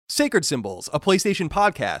Sacred Symbols, a PlayStation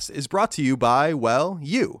podcast, is brought to you by, well,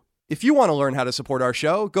 you. If you want to learn how to support our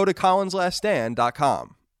show, go to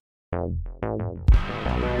colinslaststand.com.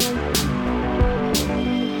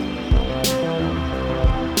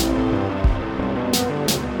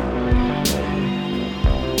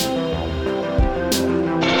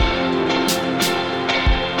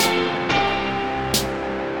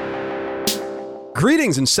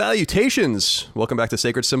 Greetings and salutations. Welcome back to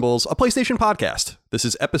Sacred Symbols, a PlayStation podcast. This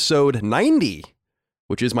is episode 90,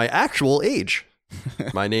 which is my actual age.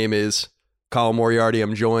 My name is Colin Moriarty.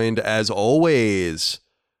 I'm joined, as always,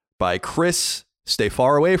 by Chris. Stay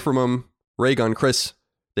far away from him. Raygun. Chris,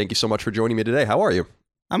 thank you so much for joining me today. How are you?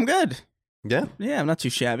 I'm good. Yeah? Yeah, I'm not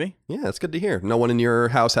too shabby. Yeah, that's good to hear. No one in your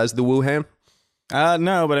house has the Wuhan?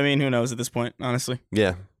 No, but I mean, who knows at this point, honestly.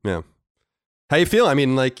 Yeah. How you feel? I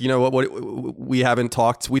mean, like, you know, what we haven't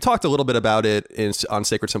talked. We talked a little bit about it on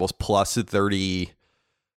Sacred Symbols Plus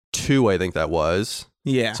 32, I think that was.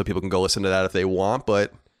 Yeah. So people can go listen to that if they want.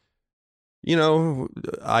 But, you know,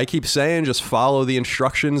 I keep saying just follow the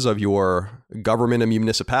instructions of your government and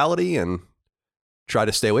municipality and try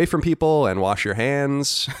to stay away from people and wash your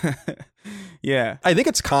hands. Yeah. I think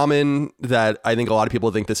it's common that I think a lot of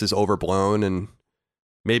people think this is overblown, and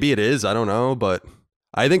maybe it is. I don't know, but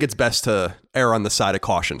I think it's best to err on the side of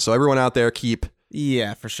caution. So everyone out there, keep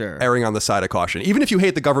for sure erring on the side of caution. Even if you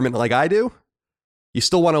hate the government like I do, you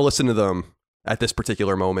still want to listen to them at this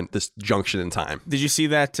particular moment, this junction in time. Did you see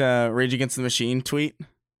that Rage Against the Machine tweet?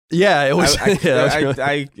 Yeah, it was.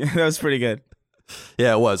 That was pretty good.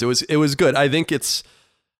 Yeah, it was. It was good. I think it's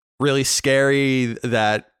really scary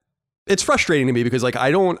that it's frustrating to me because, like,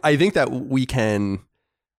 I think that we can.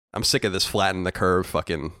 I'm sick of this flatten the curve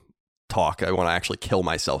fucking talk. I want to actually kill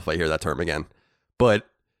myself if I hear that term again. But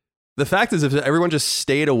the fact is, if everyone just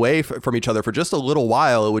stayed away from each other for just a little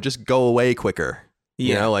while, it would just go away quicker. Yeah.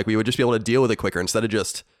 You know, like we would just be able to deal with it quicker instead of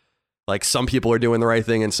just like some people are doing the right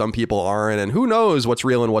thing and some people aren't. And who knows what's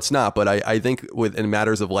real and what's not. But I think in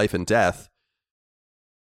matters of life and death,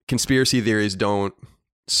 conspiracy theories don't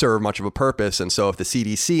serve much of a purpose. And so if the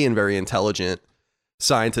CDC and very intelligent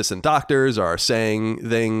scientists and doctors are saying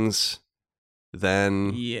things,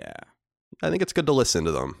 then I think it's good to listen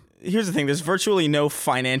to them. Here's the thing. There's virtually no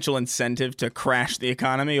financial incentive to crash the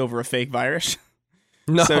economy over a fake virus.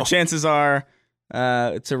 No. So chances are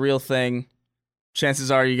it's a real thing. Chances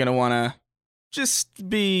are you're going to want to just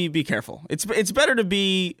be careful. It's better to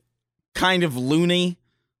be kind of loony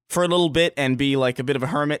for a little bit and be like a bit of a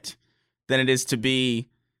hermit than it is to be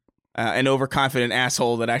an overconfident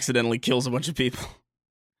asshole that accidentally kills a bunch of people.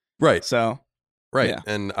 Right. So... Right. Yeah.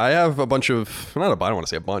 And I have a bunch of, I don't want to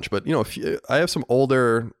say a bunch, but, you know, I have some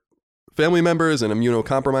older family members and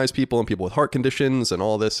immunocompromised people and people with heart conditions and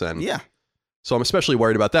all this. And yeah. So I'm especially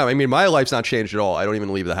worried about them. I mean, my life's not changed at all. I don't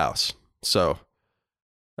even leave the house. So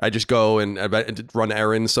I just go and run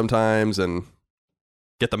errands sometimes and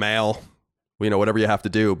get the mail, you know, whatever you have to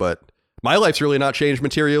do. But my life's really not changed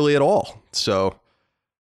materially at all. So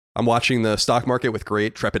I'm watching the stock market with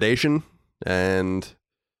great trepidation and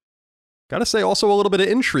gotta say also a little bit of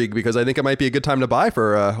intrigue because I think it might be a good time to buy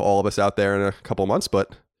for all of us out there in a couple months.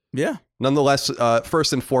 But yeah, nonetheless,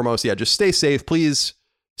 first and foremost, just stay safe. Please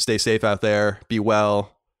stay safe out there. Be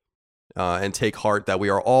well and take heart that we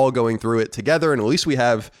are all going through it together. And at least we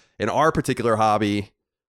have in our particular hobby,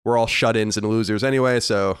 we're all shut-ins and losers anyway.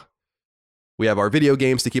 So we have our video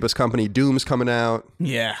games to keep us company. Doom's coming out.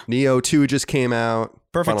 Yeah. Neo 2 just came out.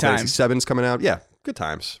 Perfect Final time. Fantasy 7's coming out. Yeah, good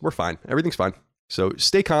times. We're fine. Everything's fine. So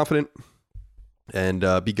stay confident and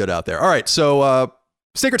be good out there. All right, so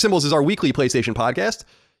Sacred Symbols is our weekly PlayStation podcast.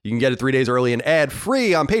 You can get it 3 days early and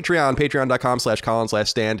ad-free on Patreon,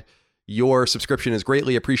 patreon.com/colin/stand. Your subscription is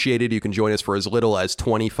greatly appreciated. You can join us for as little as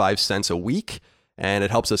 25 cents a week, and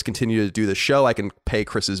it helps us continue to do the show. I can pay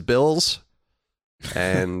Chris's bills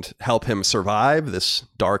and help him survive this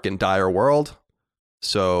dark and dire world.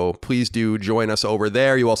 So please do join us over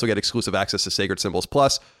there. You also get exclusive access to Sacred Symbols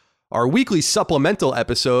Plus, our weekly supplemental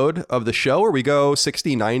episode of the show where we go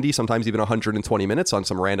 60, 90, sometimes even 120 minutes on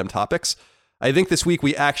some random topics. I think this week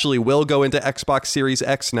we actually will go into Xbox Series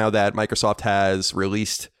X now that Microsoft has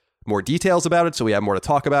released more details about it, so we have more to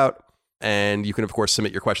talk about. And you can, of course,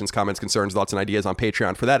 submit your questions, comments, concerns, thoughts, and ideas on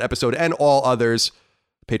Patreon for that episode and all others.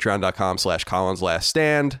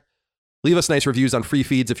 Patreon.com/colinslaststand. Leave us nice reviews on free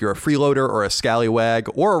feeds if you're a freeloader or a scallywag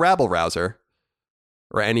or a rabble-rouser,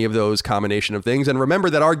 or any of those combination of things. And remember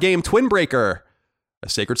that our game Twin Breaker, a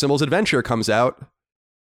Sacred Symbols adventure, comes out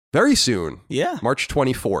very soon. Yeah. March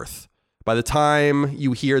 24th. By the time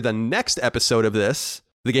you hear the next episode of this,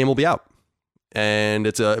 the game will be out. And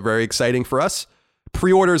it's very exciting for us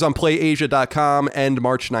Pre-orders on PlayAsia.com end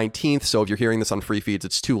March 19th. So if you're hearing this on free feeds,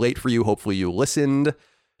 it's too late for you. Hopefully you listened.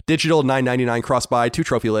 Digital $9.99 cross-buy, 2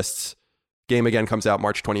 trophy lists. Game again comes out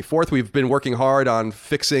March 24th. We've been working hard on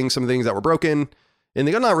fixing some things that were broken. And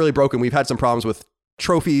they're not really broken. We've had some problems with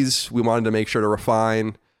trophies. We wanted to make sure to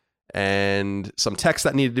refine, and some text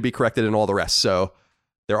that needed to be corrected and all the rest. So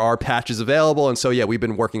there are patches available. And so, yeah, we've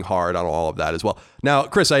been working hard on all of that as well. Now,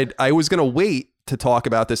 Chris, I was going to wait to talk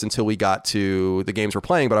about this until we got to the games we're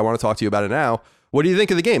playing, but I want to talk to you about it now. What do you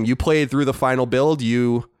think of the game? You played through the final build.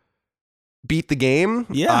 You beat the game.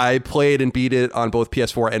 Yeah. I played and beat it on both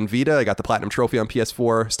PS4 and Vita. I got the Platinum Trophy on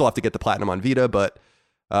PS4. Still have to get the Platinum on Vita, but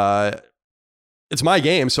it's my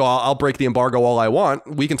game, so I'll break the embargo all I want.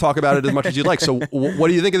 We can talk about it as much as you'd like. So what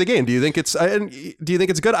do you think of the game? Do you think it's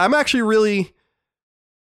good? I'm actually really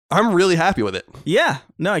happy with it. Yeah,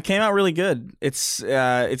 no, it came out really good. It's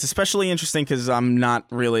especially interesting because I'm not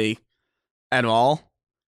really at all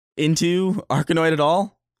into Arkanoid at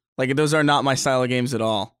all. Like, those are not my style of games at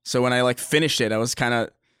all. So when I finished it, I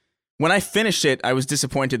was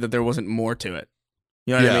disappointed that there wasn't more to it.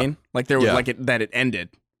 You know what I mean? Like that it ended,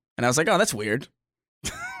 and I was like, oh, that's weird.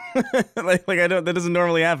 That doesn't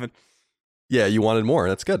normally happen. Yeah, you wanted more.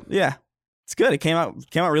 That's good. Yeah, it's good. It came out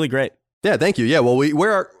really great. Yeah, thank you. Yeah, well,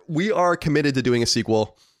 we are committed to doing a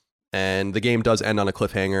sequel, and the game does end on a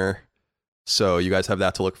cliffhanger, so you guys have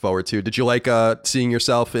that to look forward to. Did you like seeing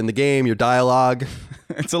yourself in the game, your dialogue?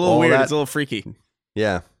 It's a little weird. It's a little freaky.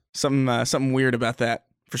 Yeah, something weird about that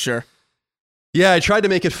for sure. Yeah, I tried to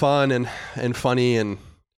make it fun and funny, and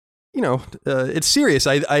it's serious.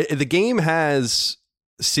 The game has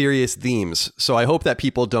serious themes, so I hope that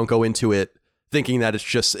people don't go into it thinking that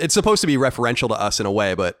it's supposed to be referential to us in a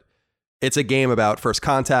way, but it's a game about first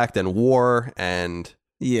contact and war and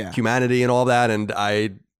humanity and all that, and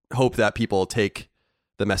I hope that people take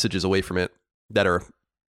the messages away from it that are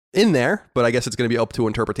in there, but I guess it's going to be up to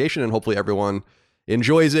interpretation, and hopefully everyone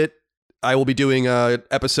enjoys it. I will be doing an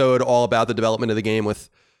episode all about the development of the game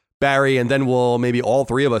with Barry, and then we'll maybe all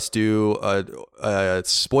three of us do a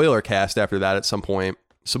spoiler cast after that at some point.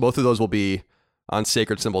 So both of those will be on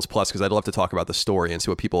Sacred Symbols Plus, because I'd love to talk about the story and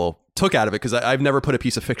see what people took out of it, because I've never put a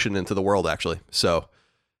piece of fiction into the world, actually. So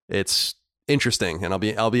it's interesting, and I'll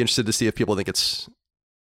be interested to see if people think it's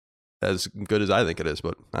as good as I think it is,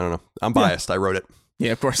 but I don't know. I'm biased. Yeah. I wrote it.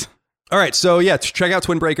 Yeah, of course. All right, so yeah, check out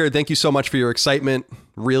Twin Breaker. Thank you so much for your excitement.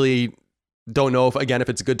 Really don't know if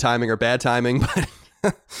it's good timing or bad timing, but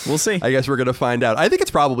we'll see. I guess we're going to find out. I think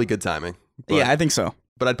it's probably good timing. Yeah, I think so.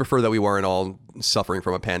 But I'd prefer that we weren't all suffering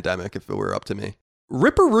from a pandemic if it were up to me.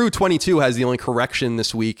 Ripperoo22 has the only correction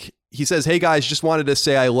this week. He says, hey guys, just wanted to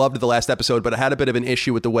say I loved the last episode, but I had a bit of an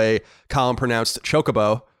issue with the way Colin pronounced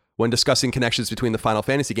Chocobo when discussing connections between the Final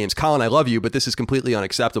Fantasy games. Colin, I love you, but this is completely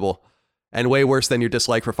unacceptable and way worse than your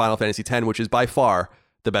dislike for Final Fantasy X, which is by far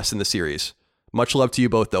the best in the series. Much love to you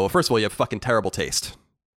both, though. Well, first of all, you have fucking terrible taste,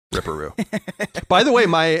 Ripperoo. By the way,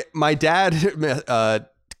 my dad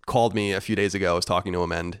called me a few days ago. I was talking to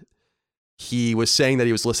him, and he was saying that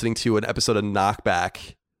he was listening to an episode of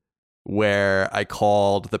Knockback where I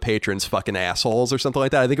called the patrons fucking assholes or something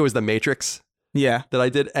like that. I think it was The Matrix. Yeah. That I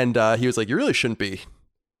did. And he was like, you really shouldn't be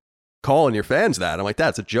calling your fans that. I'm like,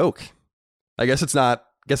 that's a joke. I guess it's not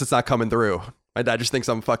coming through. My dad just thinks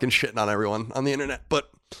I'm fucking shitting on everyone on the internet. But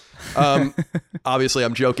obviously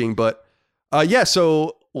I'm joking. But yeah,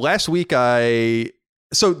 so last week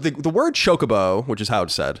so the word chocobo, which is how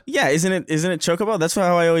it's said. Yeah, isn't it chocobo? That's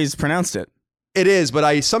how I always pronounced it. It is, but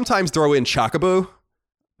I sometimes throw in chocobo.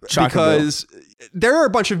 Because there are a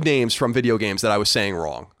bunch of names from video games that I was saying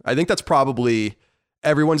wrong. I think that's probably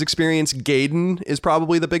everyone's experience. Gaiden is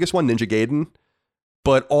probably the biggest one, Ninja Gaiden.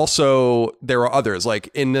 But also there are others, like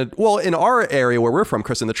in our area where we're from,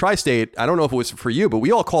 Chris, in the tri-state, I don't know if it was for you, but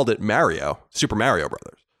we all called it Mario, Super Mario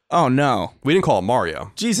Brothers. Oh, no. We didn't call it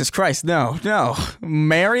Mario. Jesus Christ, no.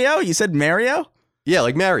 Mario? You said Mario? Yeah,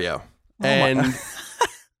 like Mario. Oh, and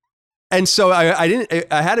and so I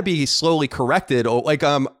had to be slowly corrected. Like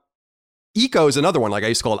Eco is another one. Like I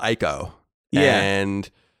used to call it Ico. Yeah. And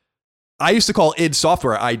I used to call id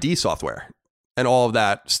Software ID Software and all of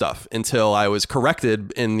that stuff until I was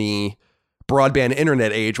corrected in the broadband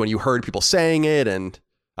internet age when you heard people saying it. And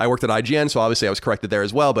I worked at IGN, so obviously I was corrected there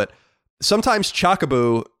as well. But sometimes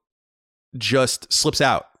Chocobo just slips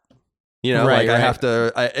out. You know, right. I have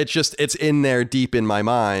to, it's in there deep in my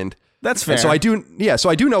mind. That's fair. And so I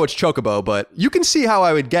do know it's Chocobo, but you can see how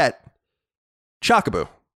I would get Chocobo.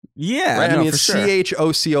 Yeah, right? No, I mean, it's for sure.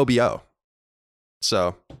 CHOCOBO.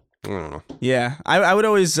 So, I don't know. Yeah, I would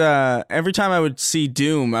always, every time I would see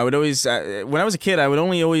Doom, I would always, when I was a kid, I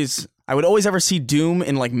I would always ever see Doom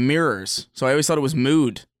in like mirrors. So I always thought it was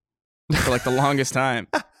Mood for like the longest time.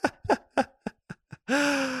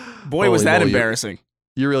 Boy, was that embarrassing.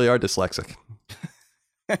 You really are dyslexic.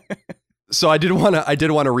 So I did want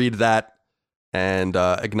to read that and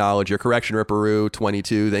acknowledge your correction, Ripperoo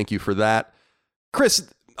 22. Thank you for that.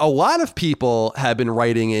 Chris, a lot of people have been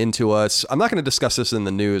writing into us. I'm not going to discuss this in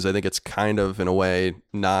the news. I think it's kind of, in a way,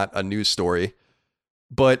 not a news story.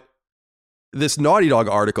 But this Naughty Dog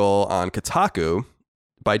article on Kotaku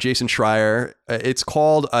by Jason Schreier, it's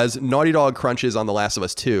called As Naughty Dog Crunches on The Last of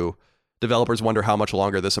Us 2, Developers Wonder How Much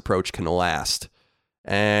Longer This Approach Can Last.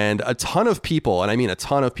 And a ton of people, and I mean a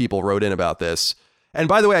ton of people, wrote in about this. And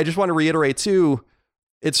by the way, I just want to reiterate too,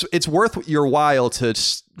 it's worth your while to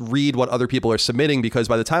read what other people are submitting, because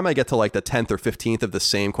by the time I get to like the 10th or 15th of the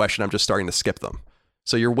same question, I'm just starting to skip them.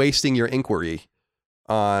 So you're wasting your inquiry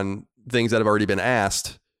on things that have already been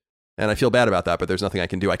asked. And I feel bad about that, but there's nothing I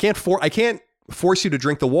can do. I can't force you to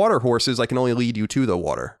drink the water horses. I can only lead you to the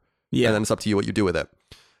water. Yeah. And then it's up to you what you do with it.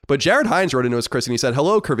 But Jared Hines wrote into us, Chris, and he said,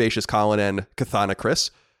 "Hello, Curvaceous Colin and Kathana Chris.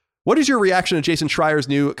 What is your reaction to Jason Schreier's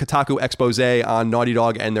new Kotaku expose on Naughty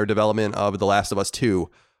Dog and their development of The Last of Us 2?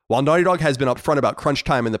 While Naughty Dog has been upfront about crunch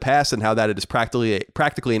time in the past and how that it is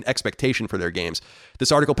practically an expectation for their games,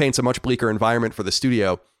 this article paints a much bleaker environment for the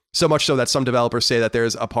studio, so much so that some developers say that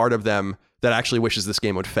there's a part of them that actually wishes this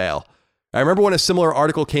game would fail. I remember when a similar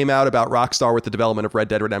article came out about Rockstar with the development of Red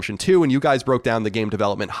Dead Redemption 2, and you guys broke down the game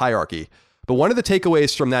development hierarchy. But one of the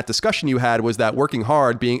takeaways from that discussion you had was that working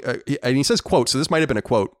hard being, and he says quote, so this might have been a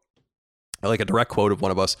quote, like a direct quote of one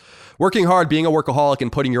of us, working hard, being a workaholic,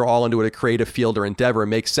 and putting your all into a creative field or endeavor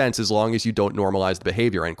makes sense as long as you don't normalize the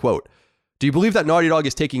behavior, end quote. Do you believe that Naughty Dog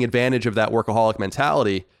is taking advantage of that workaholic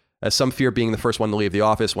mentality, as some fear being the first one to leave the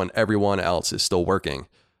office when everyone else is still working?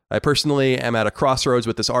 I personally am at a crossroads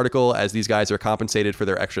with this article, as these guys are compensated for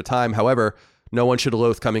their extra time. However, no one should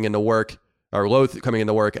loathe coming into work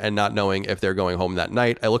and not knowing if they're going home that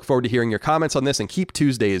night. I look forward to hearing your comments on this, and keep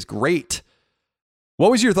Tuesdays great."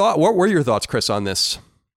 What was your thought? What were your thoughts, Chris, on this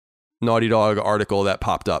Naughty Dog article that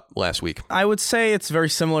popped up last week? I would say it's very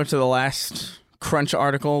similar to the last Crunch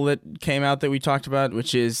article that came out that we talked about,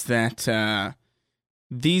 which is that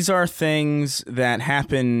these are things that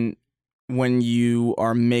happen when you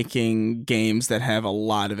are making games that have a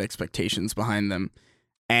lot of expectations behind them.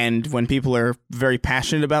 And when people are very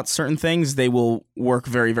passionate about certain things, they will work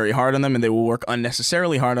very, very hard on them, and they will work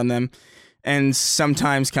unnecessarily hard on them. And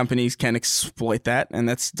sometimes companies can exploit that, and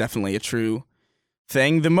that's definitely a true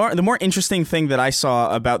thing. The more interesting thing that I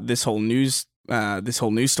saw about this whole news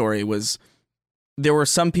story was there were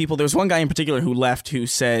some people. There was one guy in particular who left who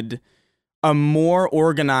said a more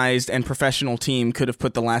organized and professional team could have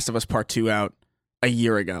put The Last of Us Part 2 out a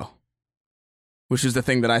year ago, which is the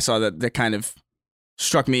thing that I saw that kind of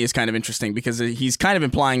struck me as kind of interesting, because he's kind of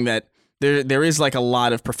implying that there is like a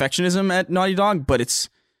lot of perfectionism at Naughty Dog, but it's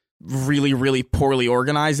really, really poorly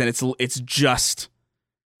organized, and it's literally just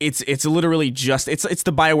it's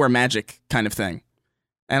the BioWare magic kind of thing.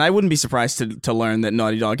 And I wouldn't be surprised to learn that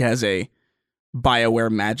Naughty Dog has a BioWare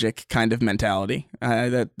magic kind of mentality.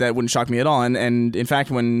 That wouldn't shock me at all. And in fact,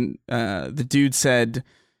 when the dude said,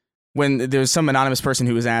 when there was some anonymous person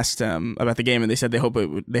who was asked about the game, and they said they hoped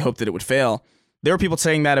that it would fail, there were people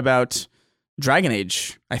saying that about Dragon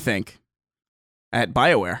Age, I think, at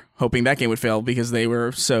BioWare, hoping that game would fail because they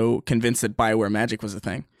were so convinced that BioWare magic was a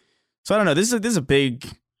thing. So I don't know. This is a big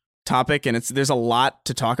topic, and there's a lot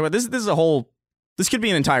to talk about. This could be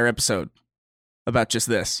an entire episode about just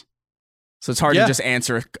this. So it's hard to just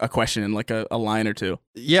answer a question in like a line or two.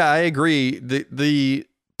 Yeah, I agree. The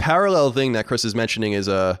parallel thing that Chris is mentioning is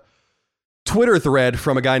a Twitter thread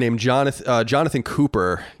from a guy named Jonathan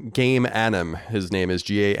Cooper, Game Anim. His name is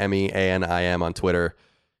GameAnim on Twitter.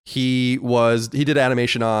 He did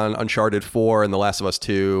animation on Uncharted 4 and The Last of Us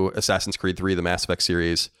 2, Assassin's Creed 3, the Mass Effect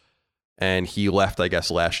series. And he left, I guess,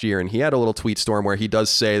 last year. And he had a little tweet storm where he does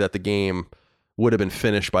say that the game would have been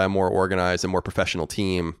finished by a more organized and more professional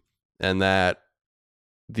team, and that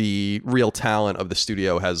the real talent of the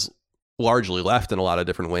studio has largely left in a lot of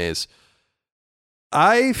different ways.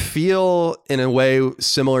 I feel in a way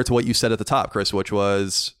similar to what you said at the top, Chris, which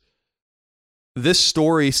was this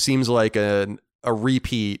story seems like a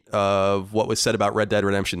repeat of what was said about Red Dead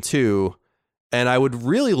Redemption 2. And I would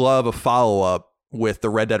really love a follow-up with the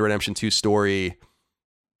Red Dead Redemption 2 story,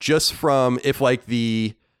 just from if like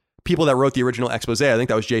the people that wrote the original expose, I think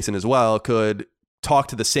that was Jason as well, could talk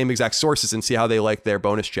to the same exact sources and see how they like their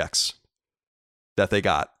bonus checks that they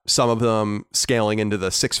got. Some of them scaling into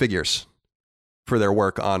the six figures for their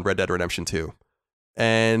work on Red Dead Redemption 2.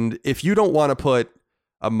 And if you don't want to put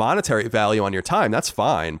a monetary value on your time, that's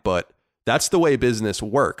fine. But That's the way business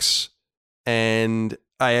works. And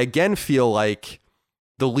I again feel like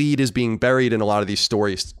the lead is being buried in a lot of these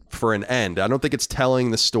stories for an end. I don't think it's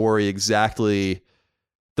telling the story exactly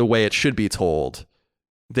the way it should be told.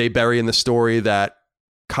 They bury in the story that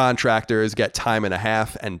contractors get time and a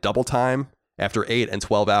half and double time after 8 and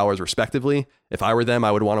 12 hours respectively. If I were them,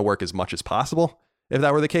 I would want to work as much as possible if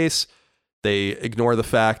that were the case. They ignore the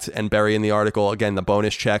fact and bury in the article, again, the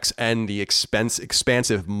bonus checks and the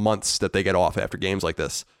expansive months that they get off after games like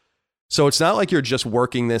this. So it's not like you're just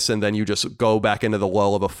working this and then you just go back into the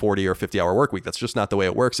lull of a 40 or 50 hour work week. That's just not the way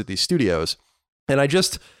it works at these studios. And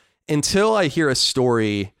until I hear a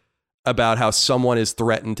story about how someone is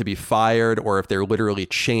threatened to be fired or if they're literally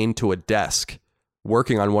chained to a desk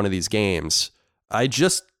working on one of these games, I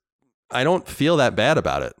don't feel that bad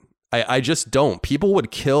about it. I just don't. People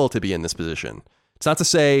would kill to be in this position. It's not to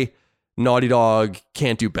say Naughty Dog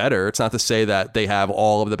can't do better. It's not to say that they have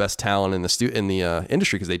all of the best talent in the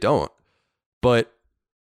industry, because they don't. But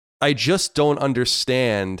I just don't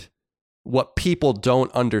understand what people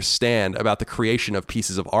don't understand about the creation of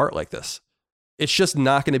pieces of art like this. It's just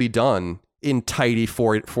not going to be done in tidy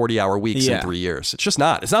 40-hour weeks in 3 years. It's just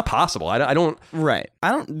not. It's not possible. I don't. Right.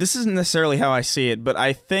 This isn't necessarily how I see it, but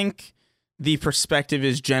I think the perspective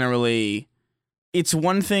is generally, it's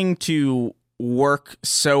one thing to work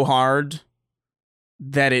so hard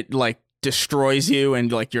that it like destroys you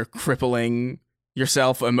and like you're crippling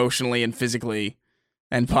yourself emotionally and physically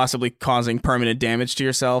and possibly causing permanent damage to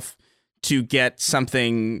yourself to get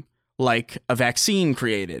something like a vaccine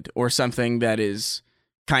created or something that is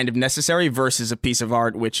kind of necessary versus a piece of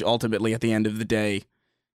art which ultimately at the end of the day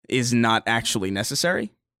is not actually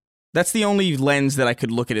necessary. That's the only lens that I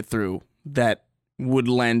could look at it through that would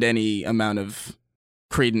lend any amount of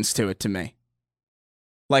credence to it to me.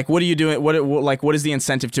 Like, what are you doing? What is the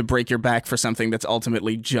incentive to break your back for something that's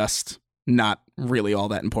ultimately just not really all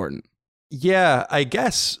that important? Yeah, I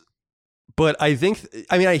guess. But I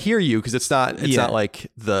hear you, because it's not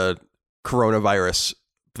like the coronavirus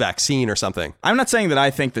vaccine or something. I'm not saying that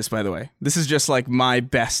I think this, by the way. This is just like my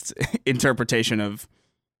best interpretation of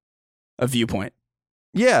a viewpoint.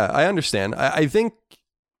 Yeah, I understand. I think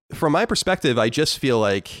from my perspective, I just feel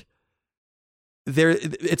like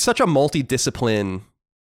it's such a multidiscipline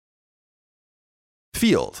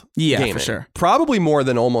field. Yeah, gaming. For sure. Probably more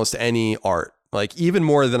than almost any art. Like even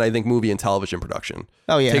more than I think movie and television production.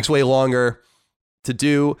 Oh yeah. It takes way longer to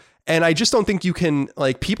do. And I just don't think you can,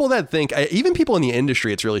 like, people that think, even people in the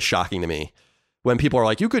industry, it's really shocking to me when people are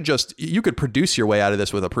like, you could produce your way out of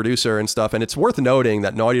this with a producer and stuff. And it's worth noting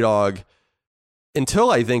that Naughty Dog,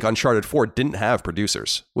 until I think Uncharted 4, didn't have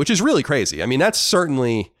producers, which is really crazy. I mean, that's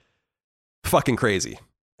certainly fucking crazy.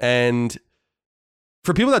 And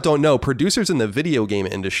for people that don't know, producers in the video game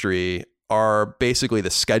industry are basically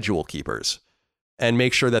the schedule keepers and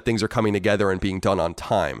make sure that things are coming together and being done on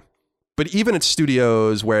time. But even at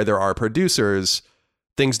studios where there are producers,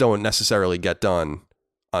 things don't necessarily get done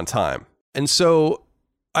on time. And so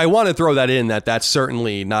I want to throw that in, that's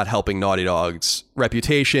certainly not helping Naughty Dog's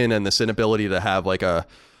reputation and this inability to have like a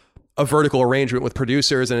vertical arrangement with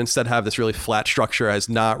producers and instead have this really flat structure has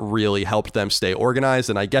not really helped them stay organized.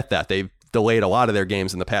 And I get that. They've delayed a lot of their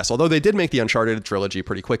games in the past, although they did make the Uncharted trilogy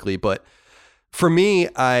pretty quickly. But for me,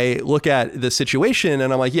 I look at the situation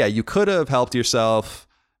and I'm like, yeah, you could have helped yourself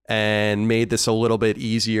and made this a little bit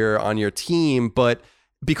easier on your team. But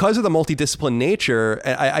because of the multidiscipline nature,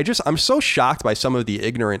 I'm so shocked by some of the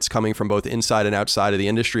ignorance coming from both inside and outside of the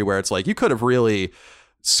industry, where it's like, you could have really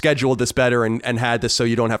scheduled this better and had this so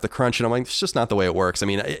you don't have to crunch. And I'm like, it's just not the way it works. I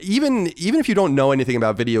mean, even if you don't know anything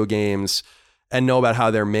about video games and know about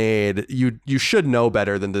how they're made, you should know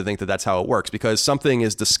better than to think that that's how it works, because something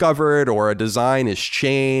is discovered or a design is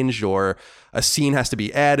changed or a scene has to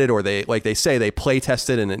be added, or they play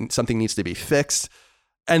tested and something needs to be fixed.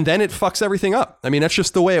 And then it fucks everything up. I mean, that's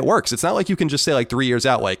just the way it works. It's not like you can just say like 3 years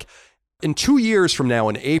out, like in 2 years from now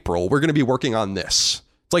in April, we're going to be working on this.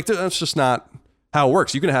 It's like, that's just not how it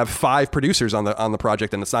works. You can have 5 producers on the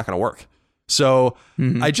project and it's not going to work. So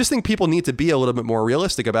I just think people need to be a little bit more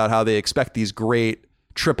realistic about how they expect these great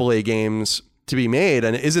AAA games to be made.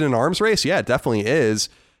 And is it an arms race? Yeah, it definitely is.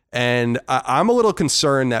 And I'm a little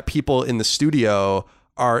concerned that people in the studio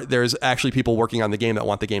there's actually people working on the game that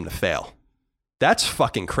want the game to fail. That's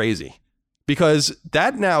fucking crazy, because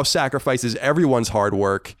that now sacrifices everyone's hard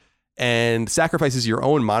work and sacrifices your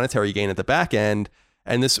own monetary gain at the back end.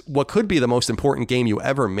 And this, what could be the most important game you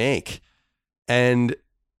ever make. And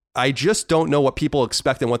I just don't know what people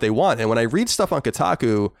expect and what they want. And when I read stuff on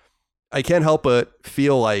Kotaku, I can't help but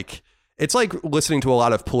feel like it's like listening to a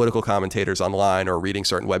lot of political commentators online or reading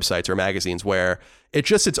certain websites or magazines where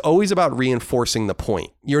it's always about reinforcing the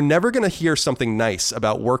point. You're never going to hear something nice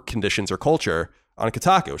about work conditions or culture on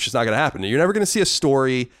Kotaku. It's just not going to happen. You're never going to see a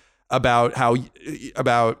story about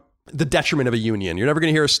the detriment of a union. You're never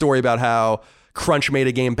going to hear a story about how Crunch made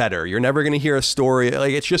a game better. You're never going to hear a story.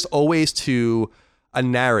 Like, it's just always to a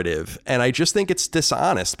narrative. And I just think it's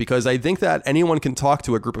dishonest, because I think that anyone can talk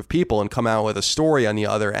to a group of people and come out with a story on the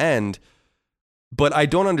other end. But I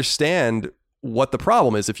don't understand what the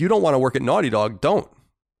problem is. If you don't want to work at Naughty Dog, don't.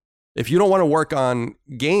 If you don't want to work on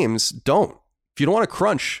games, don't. If you don't want to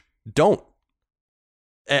crunch, don't.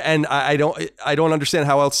 And I don't understand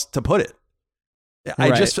how else to put it.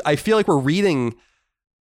 I feel like we're reading,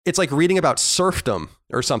 it's like reading about serfdom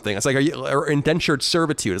or something. It's like, or indentured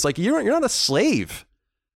servitude. It's like, you're not a slave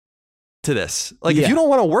to this. Like, if you don't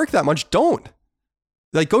want to work that much, don't.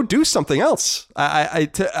 Like, go do something else. I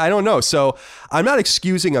don't know. So I'm not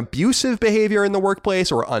excusing abusive behavior in the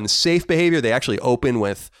workplace or unsafe behavior. They actually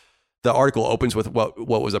the article opens with what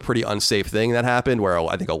was a pretty unsafe thing that happened, where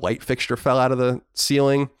I think a light fixture fell out of the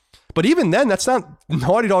ceiling. But even then, that's not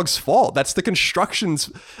Naughty Dog's fault. That's the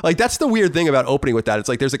construction's, like, that's the weird thing about opening with that. It's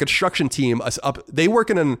like, there's a construction team up. They work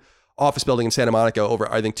in an office building in Santa Monica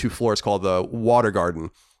over, I think, 2 floors, called the Water Garden.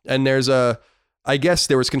 And I guess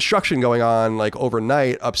there was construction going on like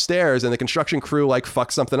overnight upstairs, and the construction crew like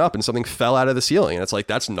fucked something up and something fell out of the ceiling. And it's like,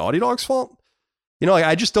 that's Naughty Dog's fault. You know, like,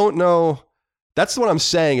 I just don't know. That's what I'm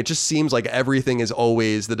saying. It just seems like everything is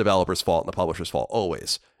always the developer's fault and the publisher's fault.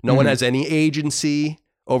 Always. No one has any agency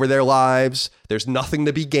over their lives. There's nothing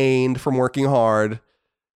to be gained from working hard.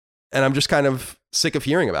 And I'm just kind of sick of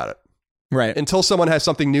hearing about it. Right. Until someone has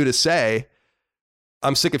something new to say,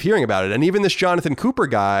 I'm sick of hearing about it. And even this Jonathan Cooper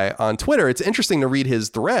guy on Twitter, it's interesting to read his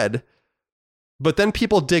thread, but then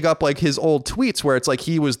people dig up like his old tweets where it's like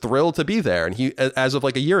he was thrilled to be there. And he, as of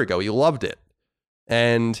like a year ago, he loved it.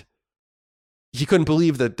 And he couldn't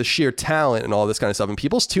believe that the sheer talent and all this kind of stuff. And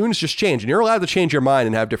people's tunes just change. And you're allowed to change your mind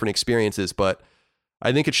and have different experiences. But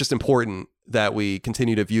I think it's just important that we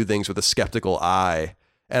continue to view things with a skeptical eye.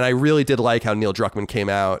 And I really did like how Neil Druckmann came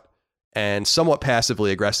out and somewhat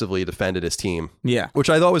passively aggressively defended his team. Yeah. Which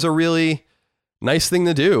I thought was a really nice thing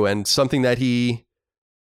to do, and something that he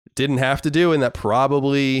didn't have to do, and that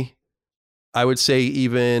probably, I would say,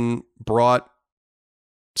 even brought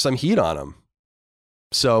some heat on him.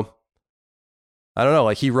 So I don't know,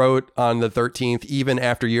 like, he wrote on the 13th, even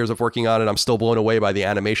after years of working on it, I'm still blown away by the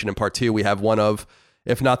animation in part 2. We have one of,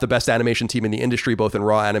 if not the best animation team in the industry, both in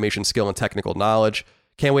raw animation skill and technical knowledge.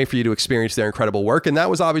 Can't wait for you to experience their incredible work. And that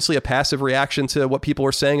was obviously a passive reaction to what people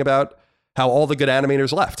were saying about how all the good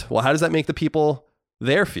animators left. Well, how does that make the people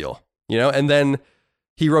there feel? You know, and then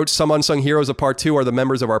he wrote, some unsung heroes of part 2 are the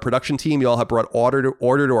members of our production team. You all have brought order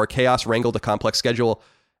to our chaos, wrangled a complex schedule,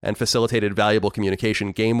 and facilitated valuable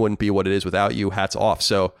communication. Game wouldn't be what it is without you. Hats off.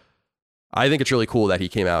 So I think it's really cool that he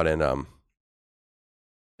came out and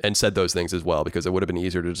said those things as well, because it would have been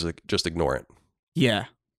easier to just ignore it. Yeah.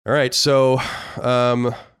 All right. So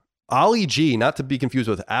Ollie G, not to be confused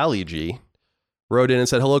with Ali G, wrote in and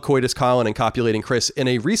said, hello, Coitus, Colin, and Copulating Chris. In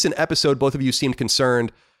a recent episode, both of you seemed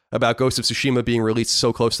concerned about Ghost of Tsushima being released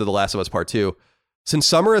so close to The Last of Us Part 2. Since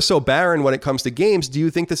summer is so barren when it comes to games, do you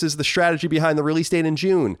think this is the strategy behind the release date in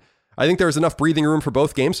June? I think there is enough breathing room for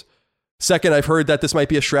both games. Second, I've heard that this might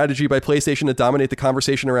be a strategy by PlayStation to dominate the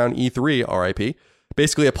conversation around E3, RIP.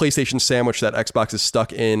 Basically a PlayStation sandwich that Xbox is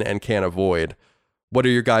stuck in and can't avoid. What are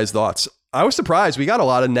your guys' thoughts? I was surprised. We got a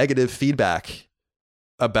lot of negative feedback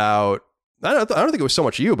about, I don't think it was so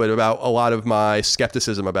much you, but about a lot of my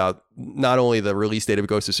skepticism about not only the release date of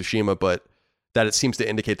Ghost of Tsushima, but that it seems to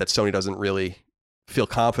indicate that Sony doesn't really feel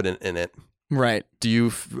confident in it. Right. Do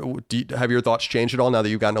you have your thoughts changed at all now that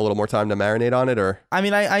you've gotten a little more time to marinate on it? Or I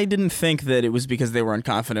mean, I didn't think that it was because they were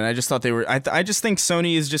unconfident. I just thought they were. I just think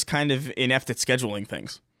Sony is just kind of inept at scheduling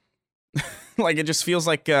things. Like, it just feels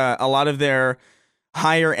like a lot of their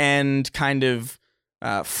higher end kind of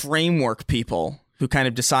framework people who kind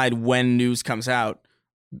of decide when news comes out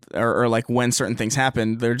or like when certain things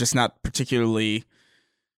happen, they're just not particularly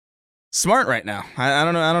smart right now. I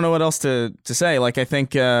don't know what else to say. Like, I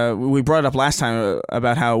think we brought it up last time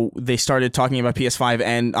about how they started talking about PS5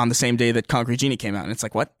 and on the same day that Concrete Genie came out, and it's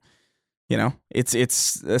like, what? You know, it's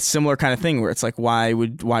a similar kind of thing where it's like, why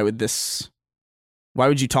would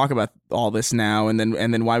you talk about all this now, and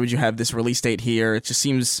then why would you have this release date here? It just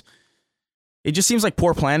seems like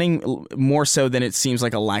poor planning, more so than it seems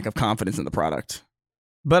like a lack of confidence in the product.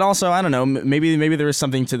 But also, I don't know, maybe there is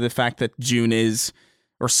something to the fact that June is,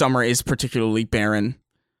 or summer is, particularly barren.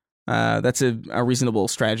 That's a reasonable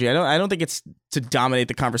strategy. I don't think it's to dominate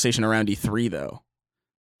the conversation around E3 though.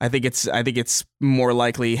 I think it's more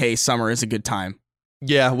likely, hey, summer is a good time.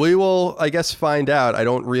 Yeah, we will, I guess, find out. I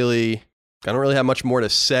don't really have much more to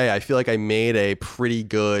say. I feel like I made a pretty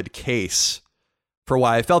good case for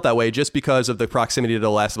why I felt that way, just because of the proximity to The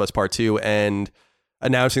Last of Us Part 2 and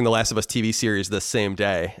announcing The Last of Us TV series the same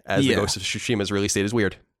day as the Ghost of Tsushima's release date is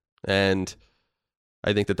weird. And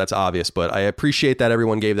I think that that's obvious, but I appreciate that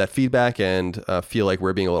everyone gave that feedback and feel like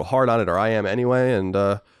we're being a little hard on it, or I am anyway. And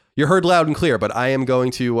you're heard loud and clear, but I am going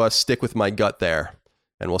to stick with my gut there,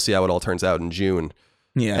 and we'll see how it all turns out in June.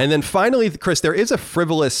 Yeah. And then finally, Chris, there is a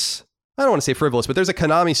frivolous, I don't want to say frivolous, but there's a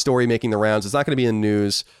Konami story making the rounds. It's not going to be in the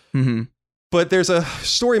news, but there's a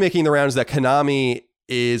story making the rounds that Konami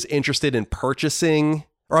is interested in selling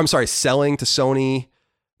to Sony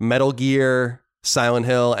Metal Gear, Silent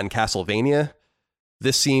Hill, and Castlevania.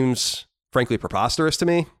 This seems frankly preposterous to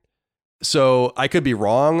me. So I could be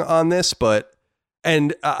wrong on this,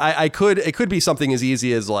 and it could be something as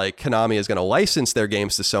easy as like Konami is going to license their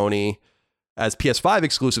games to Sony as PS5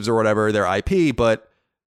 exclusives or whatever, their IP, but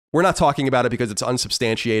we're not talking about it because it's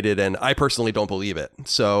unsubstantiated, and I personally don't believe it.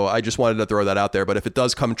 So I just wanted to throw that out there. But if it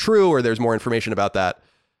does come true, or there's more information about that,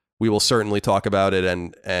 we will certainly talk about it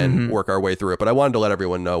and work our way through it. But I wanted to let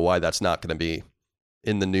everyone know why that's not going to be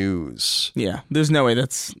in the news. Yeah, there's no way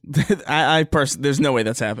that's there's no way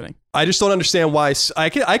that's happening. I just don't understand why. I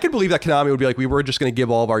could believe that Konami would be like, we were just going to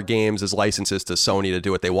give all of our games as licenses to Sony to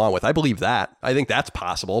do what they want with. I believe that. I think that's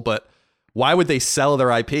possible, but why would they sell their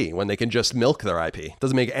IP when they can just milk their IP?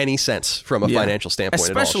 Doesn't make any sense from a financial standpoint.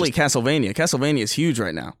 Especially Castlevania. Castlevania is huge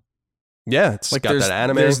right now. Yeah, it's like got that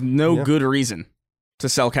anime. There's no good reason to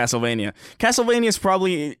sell Castlevania. Castlevania is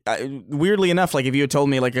probably, weirdly enough, like if you had told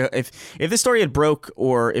me, like if this story had broke,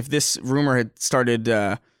 or if this rumor had started,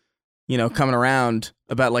 coming around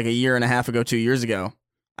about like a year and a half ago, 2 years ago,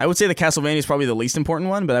 I would say that Castlevania is probably the least important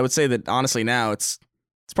one, but I would say that honestly now it's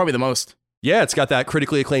probably the most. Yeah, it's got that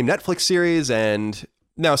critically acclaimed Netflix series, and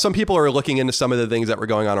now some people are looking into some of the things that were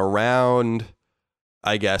going on around,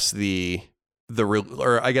 I guess around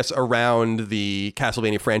the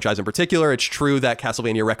Castlevania franchise in particular. It's true that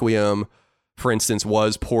Castlevania Requiem, for instance,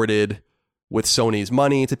 was ported with Sony's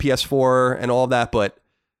money to PS4 and all of that, but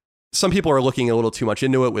some people are looking a little too much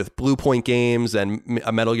into it with Blue Point Games and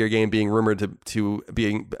a Metal Gear game being rumored to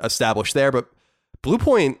being established there. But Blue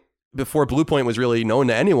Point, before Blue Point was really known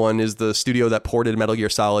to anyone, is the studio that ported Metal Gear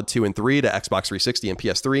Solid 2 and 3 to Xbox 360 and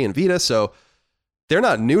PS3 and Vita. So they're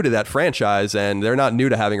not new to that franchise, and they're not new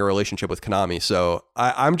to having a relationship with Konami. So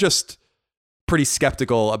I'm just pretty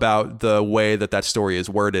skeptical about the way that story is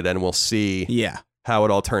worded, and we'll see how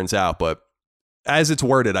it all turns out. But as it's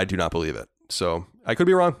worded, I do not believe it. So I could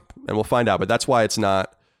be wrong, and we'll find out. But that's why it's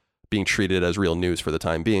not being treated as real news for the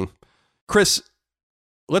time being. Chris,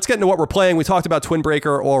 let's get into what we're playing. We talked about Twin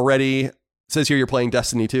Breaker already. It says here you're playing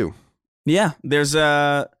Destiny 2. Yeah,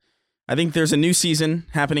 I think there's a new season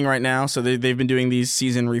happening right now. So they've been doing these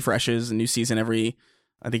season refreshes, a new season every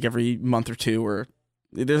month or two, or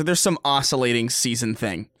there's some oscillating season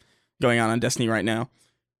thing going on Destiny right now.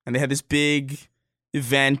 And they had this big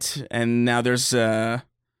event, and now there's a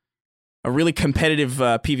really competitive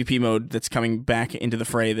PvP mode that's coming back into the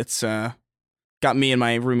fray that's got me and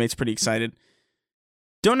my roommates pretty excited.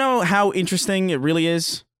 Don't know how interesting it really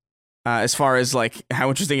is, as far as like how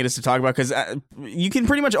interesting it is to talk about, because you can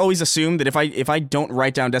pretty much always assume that if I don't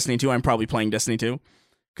write down Destiny 2, I'm probably playing Destiny 2,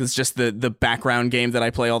 because it's just the background game that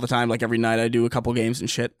I play all the time. Like every night I do a couple games and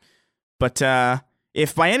shit. But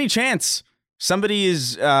if by any chance somebody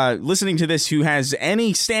is listening to this who has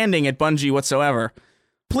any standing at Bungie whatsoever,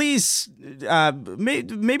 please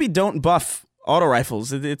maybe don't buff auto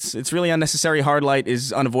rifles. It's really unnecessary. Hard light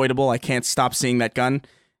is unavoidable. I can't stop seeing that gun,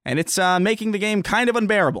 and it's making the game kind of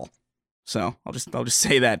unbearable. So I'll just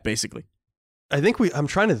say that basically. I think I'm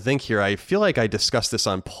trying to think here. I feel like I discussed this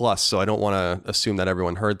on Plus, so I don't want to assume that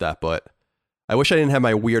everyone heard that, but I wish I didn't have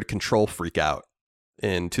my weird control freak out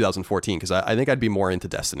in 2014, because I think I'd be more into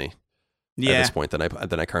Destiny at this point than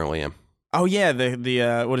I currently am. Oh yeah,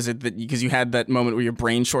 the what is it? Because you had that moment where your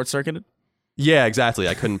brain short circuited. Yeah, exactly.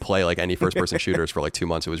 I couldn't play like any first person shooters for like 2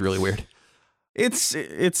 months. It was really weird.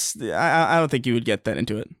 I don't think you would get that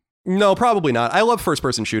into it. No, probably not. I love first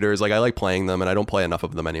person shooters. Like I like playing them, and I don't play enough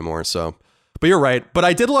of them anymore. So, but you're right. But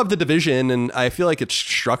I did love The Division, and I feel like it's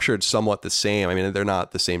structured somewhat the same. I mean, they're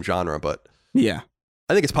not the same genre, but yeah,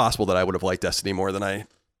 I think it's possible that I would have liked Destiny more than I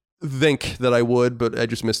think that I would, but I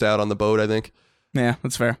just missed out on the boat, I think. Yeah,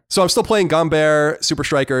 that's fair. So I'm still playing Gumbear, Super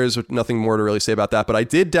Strikers, with nothing more to really say about that. But I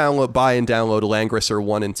did buy and download Langrisser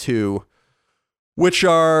 1 and 2, which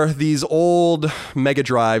are these old Mega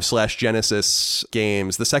Drive / Genesis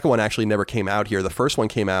games. The second one actually never came out here. The first one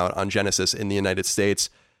came out on Genesis in the United States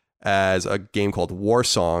as a game called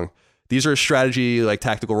Warsong. These are strategy, like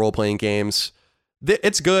tactical role-playing games.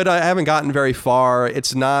 It's good. I haven't gotten very far.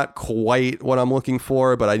 It's not quite what I'm looking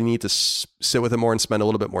for, but I need to sit with it more and spend a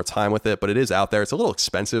little bit more time with it. But it is out there. It's a little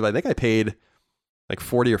expensive. I think I paid like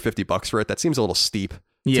 $40 or $50 for it. That seems a little steep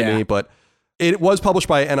to me, but it was published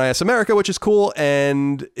by NIS America, which is cool.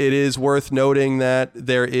 And it is worth noting that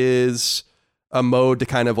there is a mode to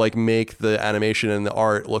kind of like make the animation and the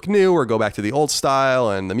art look new or go back to the old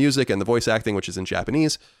style, and the music and the voice acting, which is in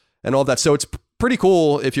Japanese and all that. So it's pretty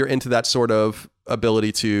cool if you're into that sort of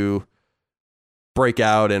ability to break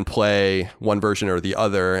out and play one version or the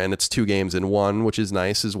other. And it's 2 games in one, which is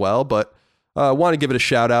nice as well. But want to give it a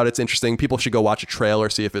shout out. It's interesting. People should go watch a trailer,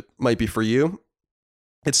 see if it might be for you.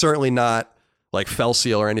 It's certainly not like Fell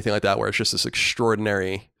Seal or anything like that, where it's just this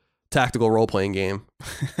extraordinary tactical role-playing game.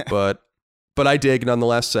 but I dig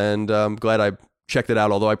nonetheless, and I'm glad I checked it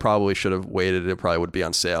out, although I probably should have waited. It probably would be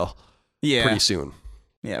on sale pretty soon.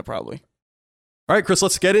 Yeah, probably. All right, Chris,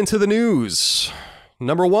 let's get into the news.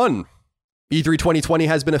 Number 1, E3 2020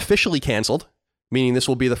 has been officially canceled, meaning this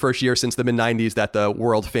will be the first year since the mid-90s that the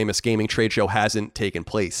world-famous gaming trade show hasn't taken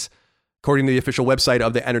place. According to the official website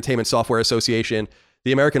of the Entertainment Software Association,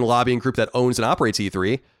 the American lobbying group that owns and operates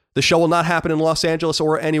E3, the show will not happen in Los Angeles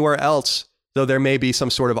or anywhere else, though there may be some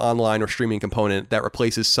sort of online or streaming component that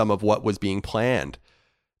replaces some of what was being planned.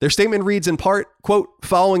 Their statement reads in part, quote,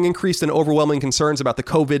 "Following increased and overwhelming concerns about the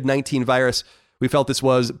COVID-19 virus, we felt this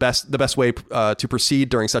was the best way to proceed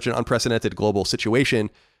during such an unprecedented global situation.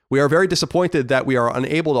 We are very disappointed that we are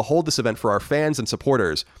unable to hold this event for our fans and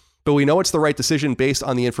supporters, but we know it's the right decision based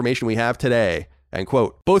on the information we have today." End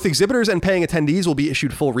quote. Both exhibitors and paying attendees will be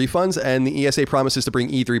issued full refunds, and the ESA promises to bring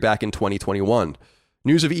E3 back in 2021.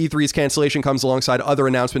 News of E3's cancellation comes alongside other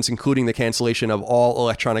announcements, including the cancellation of all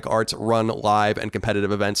Electronic Arts run live and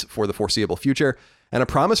competitive events for the foreseeable future, and a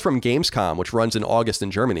promise from Gamescom, which runs in August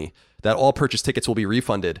in Germany, that all purchased tickets will be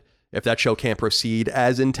refunded if that show can't proceed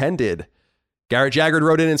as intended. Garrett Jaggard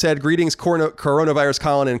wrote in and said, "Greetings, coronavirus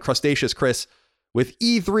Colin and Crustaceous Chris. With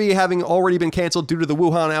E3 having already been canceled due to the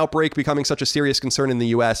Wuhan outbreak becoming such a serious concern in the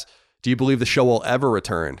US, do you believe the show will ever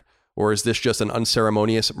return? Or is this just an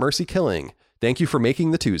unceremonious mercy killing? Thank you for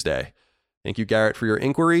making the Tuesday." Thank you, Garrett, for your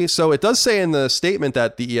inquiry. So it does say in the statement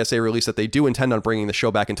that the ESA released that they do intend on bringing the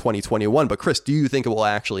show back in 2021. But Chris, do you think it will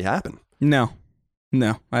actually happen? No,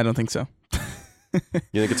 I don't think so. You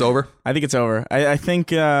think it's over? I think it's over. I think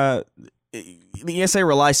the ESA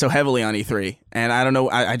relies so heavily on E3, and I don't know.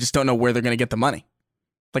 I just don't know where they're going to get the money.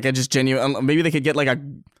 Like, I just maybe they could get like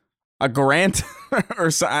a grant or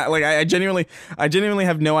so. Like, I genuinely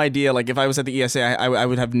have no idea. Like, if I was at the ESA, I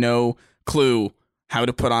would have no clue how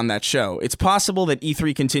to put on that show. It's possible that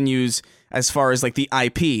E3 continues as far as like the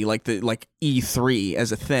IP, like E3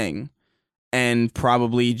 as a thing, and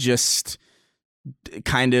probably just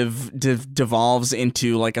kind of devolves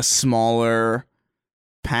into like a smaller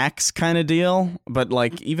PAX kind of deal. But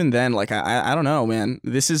like, even then, like, I don't know, man.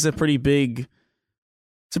 This is a pretty big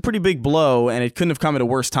blow, and it couldn't have come at a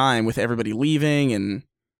worse time with everybody leaving. And,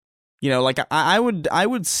 you know, like, I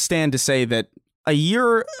would stand to say that a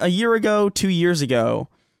year ago, 2 years ago,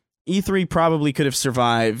 E3 probably could have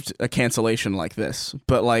survived a cancellation like this.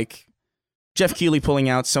 But like, Jeff Keighley pulling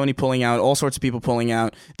out, Sony pulling out, all sorts of people pulling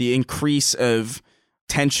out, the increase of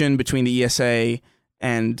tension between the ESA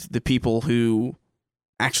and the people who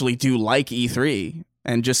actually do like E3,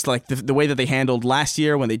 and just like the way that they handled last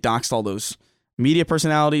year when they doxed all those media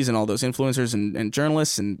personalities and all those influencers and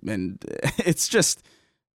journalists, and it's just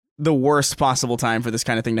the worst possible time for this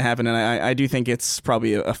kind of thing to happen. And I do think it's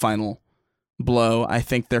probably a final blow. I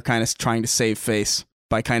think they're kind of trying to save face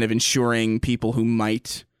by kind of ensuring people who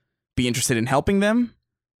might be interested in helping them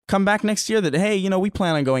come back next year that, hey, you know, we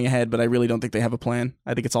plan on going ahead, but I really don't think they have a plan.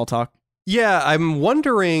 I think it's all talk. Yeah, I'm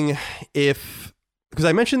wondering if, because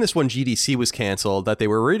I mentioned this when GDC was canceled, that they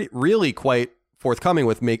were really quite forthcoming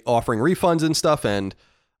with offering refunds and stuff. And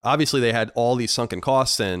obviously they had all these sunken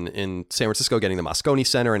costs, and in San Francisco getting the Moscone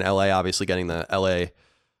Center, and LA obviously getting the LA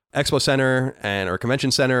Expo Center or Convention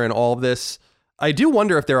Center, and all of this. I do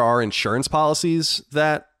wonder if there are insurance policies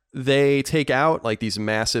that they take out, like these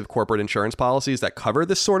massive corporate insurance policies that cover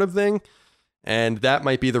this sort of thing. And that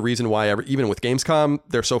might be the reason why, even with Gamescom,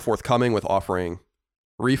 they're so forthcoming with offering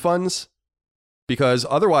refunds, because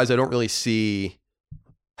otherwise I don't really see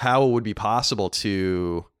how it would be possible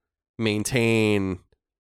to maintain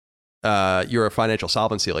your financial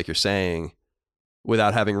solvency, like you're saying,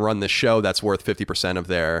 without having run this show that's worth 50% of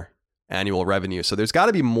their annual revenue. So there's got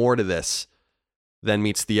to be more to this than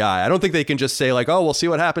meets the eye. I don't think they can just say like, oh, we'll see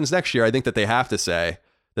what happens next year. I think that they have to say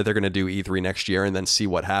that they're going to do E3 next year and then see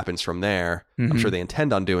what happens from there. I'm sure they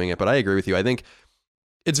intend on doing it, but I agree with you. I think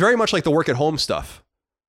it's very much like the work at home stuff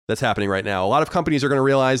that's happening right now. A lot of companies are going to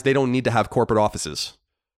realize they don't need to have corporate offices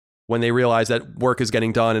when they realize that work is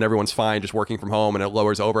getting done and everyone's fine just working from home, and it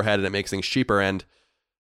lowers overhead and it makes things cheaper. And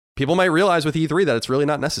people might realize with E3 that it's really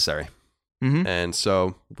not necessary. And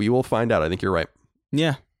so we will find out. I think you're right.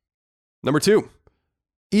 Yeah. Number 2.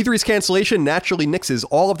 E3's cancellation naturally nixes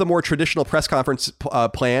all of the more traditional press conference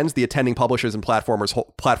plans the attending publishers and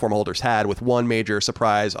platform holders had, with one major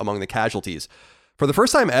surprise among the casualties. For the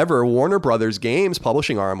first time ever, Warner Brothers Games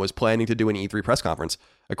publishing arm was planning to do an E3 press conference,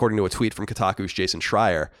 according to a tweet from Kotaku's Jason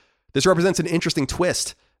Schreier. This represents an interesting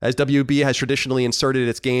twist, as WB has traditionally inserted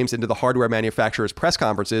its games into the hardware manufacturers' press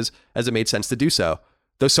conferences as it made sense to do so,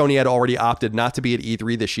 though Sony had already opted not to be at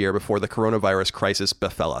E3 this year before the coronavirus crisis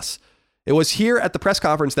befell us. It was here at the press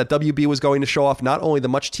conference that WB was going to show off not only the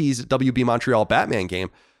much-teased WB Montreal Batman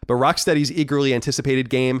game, but Rocksteady's eagerly anticipated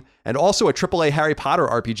game, and also a AAA Harry Potter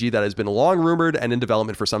RPG that has been long rumored and in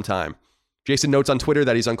development for some time. Jason notes on Twitter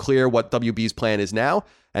that he's unclear what WB's plan is now,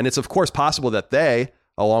 and it's of course possible that they,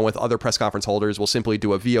 along with other press conference holders, will simply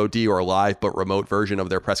do a VOD or a live but remote version of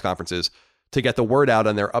their press conferences to get the word out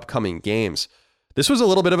on their upcoming games. This was a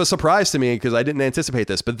little bit of a surprise to me because I didn't anticipate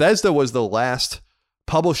this. Bethesda was the last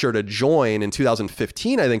publisher to join in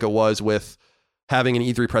 2015, I think it was, with having an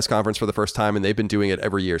E3 press conference for the first time, and they've been doing it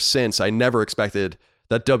every year since. I never expected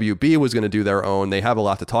that WB was going to do their own. They have a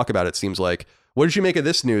lot to talk about, it seems like. What did you make of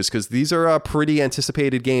this news? Because these are pretty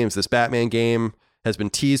anticipated games. This Batman game has been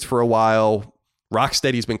teased for a while.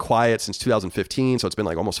 Rocksteady's been quiet since 2015, so it's been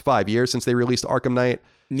like almost 5 years since they released Arkham Knight.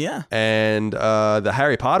 Yeah. And the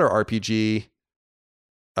Harry Potter RPG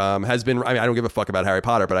has been, I don't give a fuck about Harry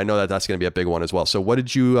Potter, but I know that that's going to be a big one as well. So what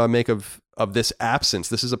did you make of this absence?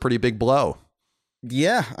 This is a pretty big blow.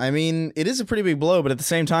 Yeah, I mean, it is a pretty big blow, but at the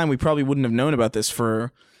same time, we probably wouldn't have known about this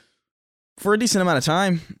for a decent amount of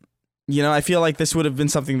time. You know, I feel like this would have been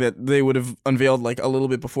something that they would have unveiled like a little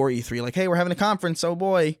bit before E3, like, hey, we're having a conference, oh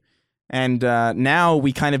boy. And now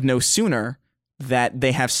we kind of know sooner that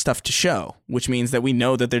they have stuff to show, which means that we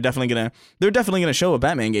know that they're definitely gonna show a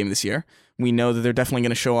Batman game this year. We know that they're definitely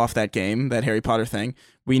gonna show off that game, that Harry Potter thing.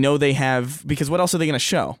 We know they have, because what else are they gonna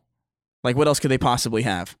show? Like, what else could they possibly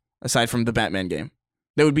have aside from the Batman game?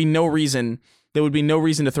 There would be no reason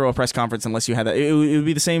to throw a press conference unless you had that. It would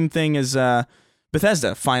be the same thing as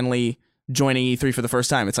Bethesda finally joining E3 for the first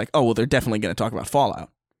time. It's like, oh well, they're definitely gonna talk about Fallout.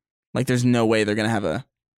 Like, there's no way they're gonna have a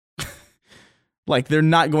like, they're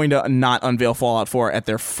not going to not unveil Fallout 4 at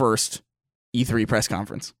their first E3 press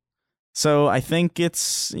conference. So I think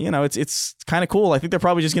it's, you know, it's kind of cool. I think they're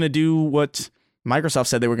probably just going to do what Microsoft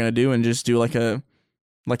said they were going to do and just do like a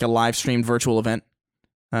live streamed virtual event.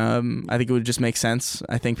 I think it would just make sense.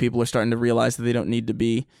 I think people are starting to realize that they don't need to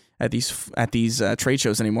be at these trade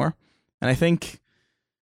shows anymore. And I think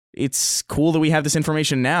it's cool that we have this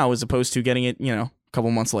information now as opposed to getting it, you know, a couple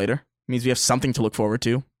months later. It means we have something to look forward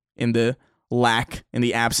to in the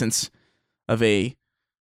absence of a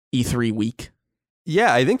E3 week.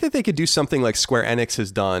 Yeah, I think that they could do something like Square Enix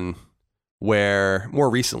has done more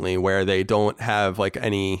recently, where they don't have like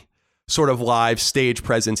any sort of live stage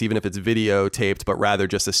presence, even if it's videotaped, but rather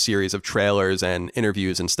just a series of trailers and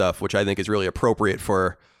interviews and stuff, which I think is really appropriate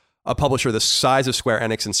for a publisher the size of Square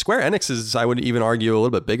Enix. And Square Enix is, I would even argue, a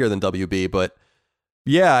little bit bigger than WB, but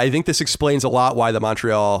yeah, I think this explains a lot why the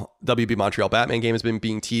WB Montreal Batman game has been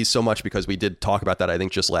being teased so much, because we did talk about that, I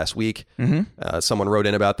think, just last week. Someone wrote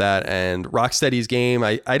in about that. And Rocksteady's game,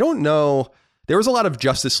 I don't know. There was a lot of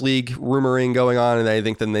Justice League rumoring going on, and I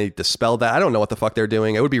think then they dispelled that. I don't know what the fuck they're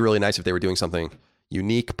doing. It would be really nice if they were doing something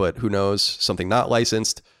unique, but who knows, something not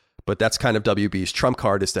licensed. But that's kind of WB's trump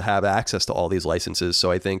card, is to have access to all these licenses. So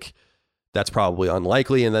I think that's probably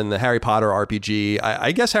unlikely. And then the Harry Potter RPG,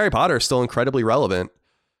 I guess Harry Potter is still incredibly relevant.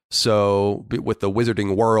 So with the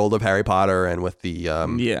wizarding world of Harry Potter and with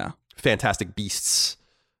the Fantastic Beasts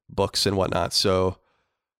books and whatnot. So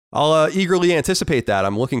I'll eagerly anticipate that.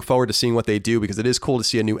 I'm looking forward to seeing what they do, because it is cool to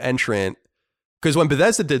see a new entrant. Because when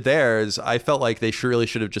Bethesda did theirs, I felt like they surely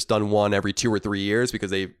should have just done one every 2 or 3 years,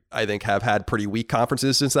 because they, I think, have had pretty weak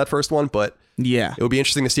conferences since that first one. But yeah, it would be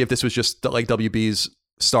interesting to see if this was just like WB's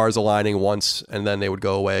stars aligning once and then they would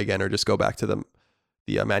go away again, or just go back to the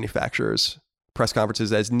manufacturers' press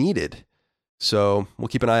conferences as needed. So we'll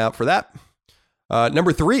keep an eye out for that.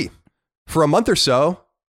 Number 3, for a month or so,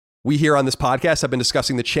 we here on this podcast have been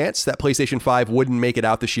discussing the chance that PlayStation 5 wouldn't make it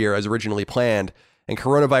out this year as originally planned, and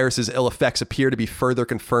coronavirus's ill effects appear to be further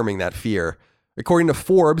confirming that fear. According to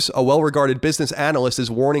Forbes, a well-regarded business analyst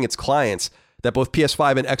is warning its clients that both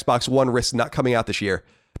PS5 and Xbox One risk not coming out this year,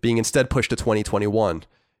 being instead pushed to 2021.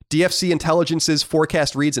 DFC Intelligence's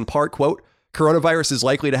forecast reads in part, quote, coronavirus is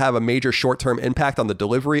likely to have a major short-term impact on the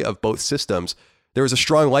delivery of both systems. There is a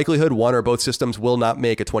strong likelihood one or both systems will not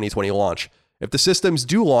make a 2020 launch. If the systems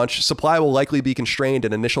do launch, supply will likely be constrained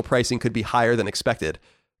and initial pricing could be higher than expected.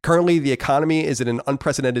 Currently, the economy is in an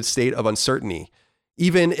unprecedented state of uncertainty.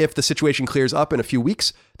 Even if the situation clears up in a few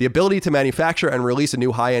weeks, the ability to manufacture and release a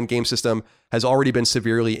new high-end game system has already been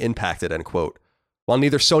severely impacted, end quote. While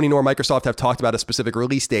neither Sony nor Microsoft have talked about a specific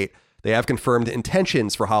release date, they have confirmed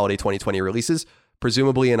intentions for holiday 2020 releases,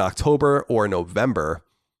 presumably in October or November.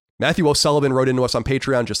 Matthew O'Sullivan wrote into us on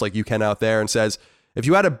Patreon, just like you can out there, and says, if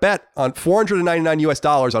you had a bet on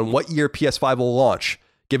 $499 on what year PS5 will launch,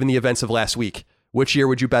 given the events of last week, which year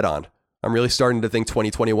would you bet on? I'm really starting to think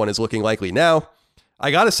 2021 is looking likely. Now,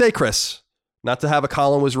 I gotta say, Chris, not to have a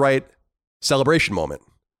Colin was right celebration moment,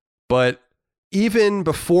 but even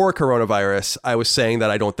before coronavirus, I was saying that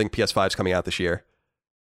I don't think PS5 is coming out this year.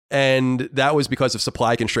 And that was because of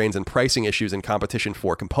supply constraints and pricing issues and competition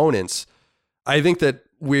for components. I think that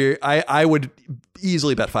I would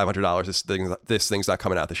easily bet $500 this thing's not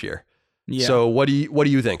coming out this year. Yeah. So what do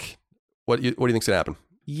you think? What do you think's gonna happen?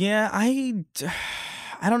 Yeah, I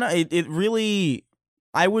don't know. It really,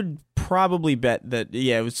 I would probably bet that,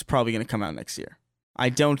 yeah, it was probably going to come out next year. I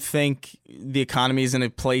don't think the economy is in a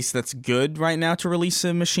place that's good right now to release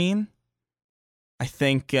a machine. I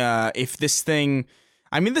think if this thing,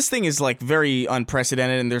 this thing is like very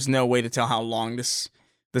unprecedented and there's no way to tell how long this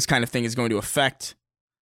kind of thing is going to affect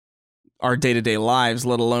our day-to-day lives,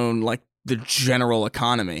 let alone like the general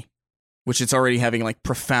economy, which it's already having like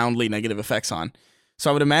profoundly negative effects on. So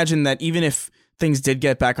I would imagine that even if things did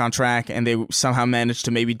get back on track and they somehow managed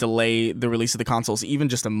to maybe delay the release of the consoles even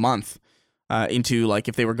just a month into, like,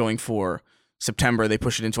 if they were going for September, they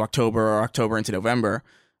push it into October, or October into November,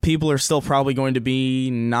 people are still probably going to be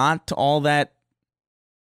not all that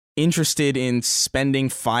interested in spending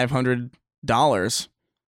 $500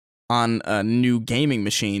 on a new gaming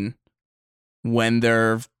machine when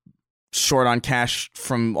they're short on cash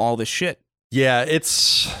from all this shit. Yeah,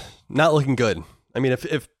 it's not looking good. I mean,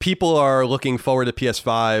 if people are looking forward to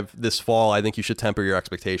PS5 this fall, I think you should temper your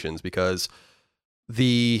expectations, because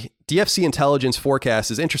the DFC Intelligence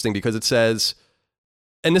forecast is interesting because it says,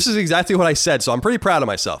 and this is exactly what I said, so I'm pretty proud of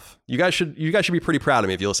myself. You guys should be pretty proud of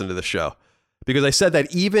me if you listen to this show, because I said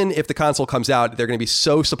that even if the console comes out, they're going to be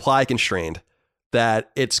so supply constrained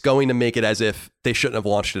that it's going to make it as if they shouldn't have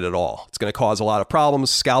launched it at all. It's going to cause a lot of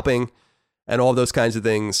problems, scalping, and all of those kinds of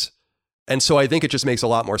things. And so I think it just makes a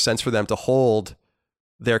lot more sense for them to hold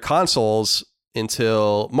their consoles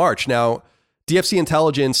until March. Now, DFC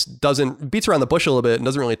Intelligence beats around the bush a little bit and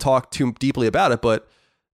doesn't really talk too deeply about it, but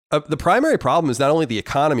the primary problem is not only the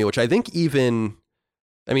economy, which I think we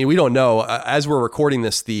don't know. As we're recording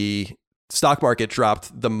this, the stock market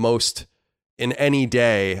dropped the most in any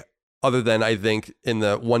day, other than I think in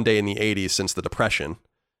the one day in the 80s since the Depression.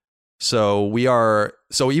 So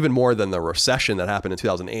even more than the recession that happened in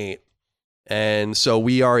 2008. And so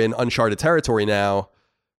we are in uncharted territory now.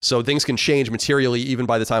 So things can change materially even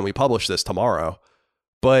by the time we publish this tomorrow.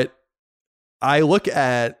 But I look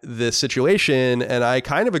at this situation and I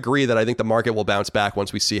kind of agree that I think the market will bounce back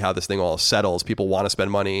once we see how this thing all settles. People want to spend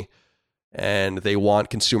money and they want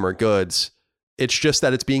consumer goods. It's just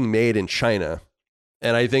that it's being made in China.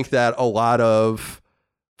 And I think that a lot of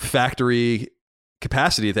factory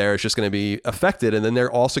capacity there is just going to be affected. And then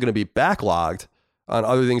they're also going to be backlogged on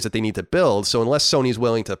other things that they need to build. So unless Sony's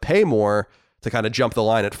willing to pay more to kind of jump the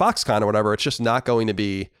line at Foxconn or whatever, it's just not going to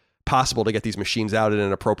be possible to get these machines out at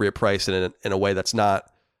an appropriate price and in a way that's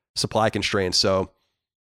not supply constrained. So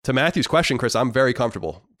to Matthew's question, Chris, I'm very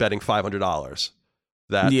comfortable betting $500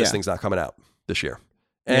 that this thing's not coming out this year.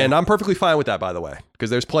 And I'm perfectly fine with that, by the way,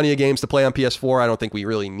 because there's plenty of games to play on PS4. I don't think we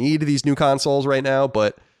really need these new consoles right now,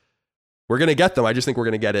 but we're going to get them. I just think we're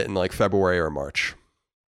going to get it in like February or March.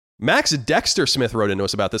 Max Dexter Smith wrote into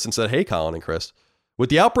us about this and said, hey, Colin and Chris, with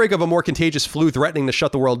the outbreak of a more contagious flu threatening to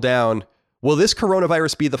shut the world down, will this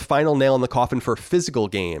coronavirus be the final nail in the coffin for physical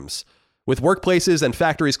games? With workplaces and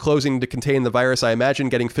factories closing to contain the virus, I imagine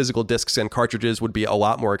getting physical discs and cartridges would be a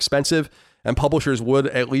lot more expensive, and publishers would,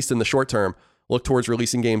 at least in the short term, look towards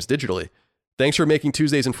releasing games digitally. Thanks for making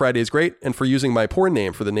Tuesdays and Fridays great, and for using my porn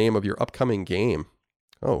name for the name of your upcoming game.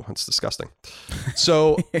 Oh, that's disgusting.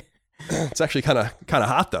 So it's actually kind of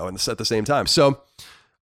hot, though, at the same time. So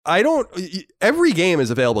every game is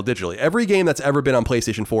available digitally. Every game that's ever been on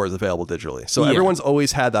PlayStation 4 is available digitally. So everyone's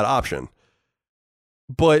always had that option.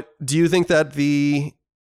 But do you think that the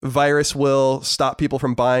virus will stop people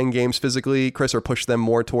from buying games physically, Chris, or push them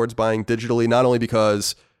more towards buying digitally, not only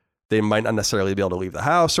because they might not necessarily be able to leave the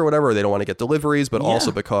house or whatever, or they don't want to get deliveries, but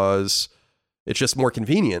also because it's just more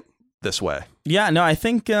convenient this way. Yeah, no, I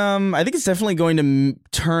think it's definitely going to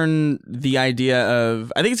turn the idea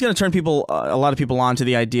of, I think it's going to turn people, a lot of people on to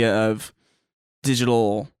the idea of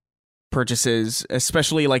digital purchases,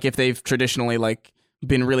 especially like if they've traditionally like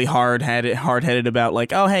been really hard-headed about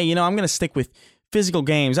like, oh, hey, I'm going to stick with physical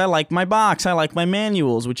games. I like my box. I like my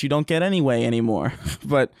manuals, which you don't get anyway anymore.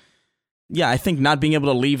 But yeah, I think not being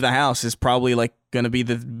able to leave the house is probably like going to be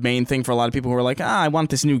the main thing for a lot of people who are like, I want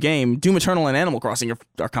this new game. Doom Eternal and Animal Crossing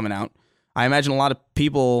are coming out. I imagine a lot of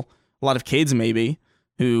people, a lot of kids maybe,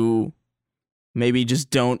 who maybe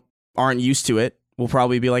just aren't used to it, will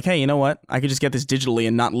probably be like, hey, you know what? I could just get this digitally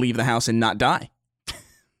and not leave the house and not die.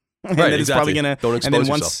 And right, then it's probably gonna, don't expose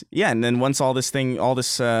yourself. And then once all this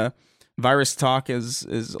virus talk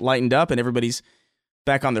is lightened up and everybody's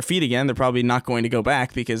back on their feet again, they're probably not going to go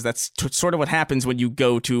back, because that's sort of what happens when you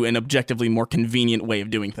go to an objectively more convenient way of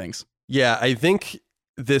doing things. Yeah, I think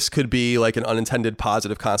this could be like an unintended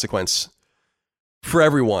positive consequence for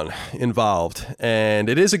everyone involved. And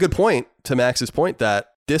it is a good point, to Max's point,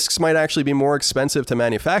 that discs might actually be more expensive to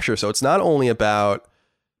manufacture. So it's not only about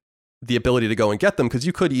the ability to go and get them, because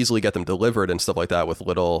you could easily get them delivered and stuff like that with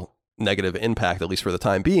little negative impact, at least for the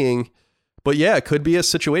time being. But yeah, it could be a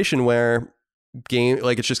situation where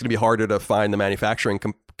it's just going to be harder to find the manufacturing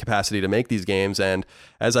capacity to make these games. And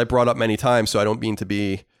as I brought up many times, so I don't mean to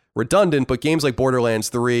be redundant, but games like Borderlands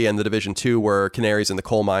 3 and The Division 2 were canaries in the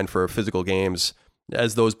coal mine for physical games,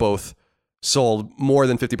 as those both sold more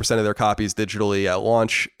than 50% of their copies digitally at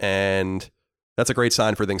launch. And that's a great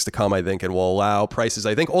sign for things to come, I think, and will allow prices,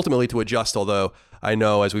 I think, ultimately to adjust. Although I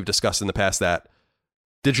know, as we've discussed in the past, that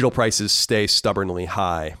digital prices stay stubbornly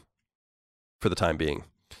high for the time being.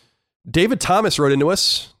 David Thomas wrote into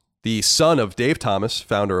us, the son of Dave Thomas,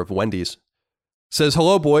 founder of Wendy's, says,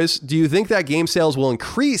 hello, boys. Do you think that game sales will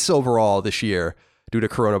increase overall this year due to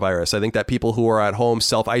coronavirus? I think that people who are at home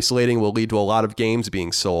self-isolating will lead to a lot of games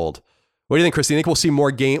being sold. What do you think, Chris? Do you think we'll see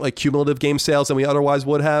more cumulative game sales than we otherwise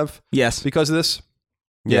would have? Yes. Because of this?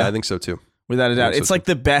 Yeah, I think so too. Without a doubt. It's like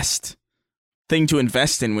the best thing to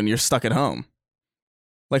invest in when you're stuck at home.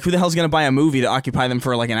 Like, who the hell's going to buy a movie to occupy them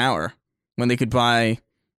for like an hour when they could buy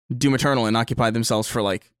Doom Eternal and occupy themselves for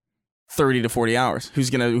like 30 to 40 hours?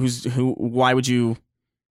 Why would you,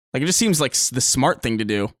 like, it just seems like the smart thing to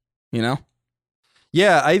do,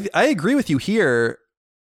 Yeah, I agree with you here,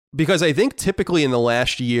 because I think typically in the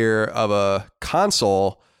last year of a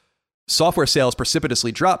console, software sales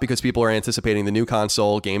precipitously drop because people are anticipating the new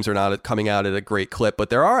console. Games are not coming out at a great clip, but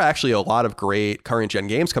there are actually a lot of great current gen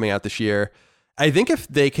games coming out this year. I think if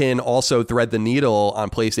they can also thread the needle on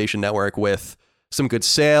PlayStation Network with some good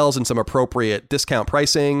sales and some appropriate discount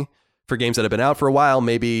pricing for games that have been out for a while,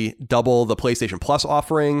 maybe double the PlayStation Plus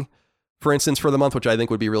offering, for instance, for the month, which I think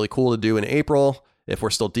would be really cool to do in April if we're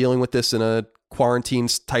still dealing with this in a quarantine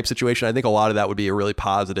type situation. I think a lot of that would be a really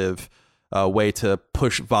positive way to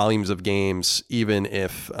push volumes of games, even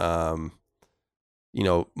if,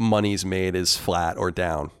 money's made is flat or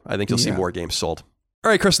down. I think you'll see more games sold. All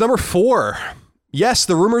right, Chris, number 4. Yes,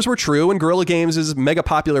 the rumors were true, and Guerrilla Games' mega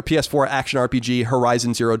popular PS4 action RPG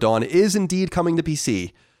Horizon Zero Dawn is indeed coming to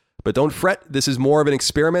PC. But don't fret, this is more of an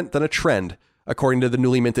experiment than a trend, according to the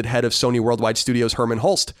newly minted head of Sony Worldwide Studios, Herman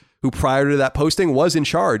Hulst, who prior to that posting was in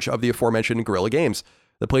charge of the aforementioned Guerrilla Games,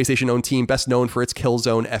 the PlayStation-owned team best known for its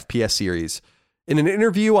Killzone FPS series. In an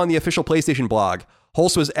interview on the official PlayStation blog,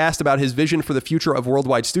 Hulst was asked about his vision for the future of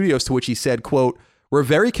Worldwide Studios, to which he said, quote, "We're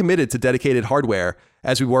very committed to dedicated hardware,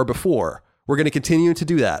 as we were before. We're going to continue to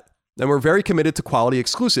do that. And we're very committed to quality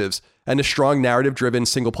exclusives and to strong narrative-driven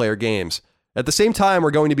single-player games. At the same time,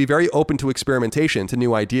 we're going to be very open to experimentation, to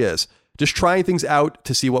new ideas, just trying things out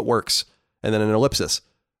to see what works." And then an ellipsis.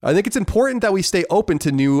 I think it's important that we stay open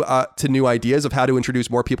to new ideas of how to introduce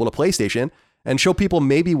more people to PlayStation and show people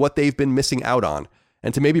maybe what they've been missing out on.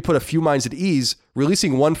 And to maybe put a few minds at ease,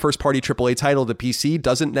 releasing one first-party AAA title to PC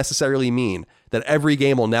doesn't necessarily mean that every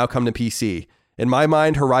game will now come to PC. In my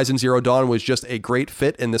mind, Horizon Zero Dawn was just a great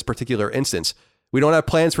fit in this particular instance. We don't have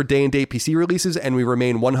plans for day-and-date PC releases, and we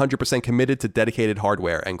remain 100% committed to dedicated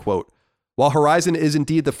hardware, end quote. While Horizon is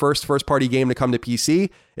indeed the first-party game to come to PC,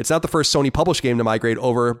 it's not the first Sony-published game to migrate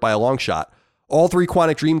over by a long shot. All 3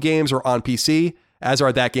 Quantic Dream games are on PC, as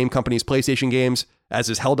are that game company's PlayStation games, as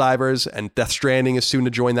is Helldivers, and Death Stranding is soon to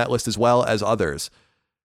join that list, as well as others.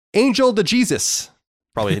 Angel de Jesus,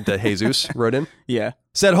 probably de Jesus, wrote in. Yeah.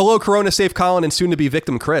 Said, "Hello, Corona safe Colin and soon-to-be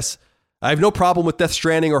victim Chris. I have no problem with Death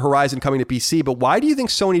Stranding or Horizon coming to PC, but why do you think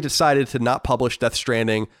Sony decided to not publish Death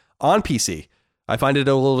Stranding on PC? I find it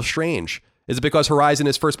a little strange. Is it because Horizon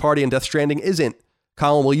is first party and Death Stranding isn't?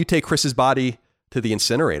 Colin, will you take Chris's body to the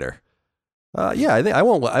incinerator? Yeah, I think I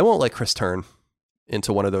won't let Chris turn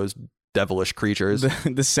into one of those devilish creatures.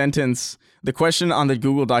 The sentence, the question on the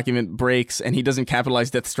Google document breaks, and he doesn't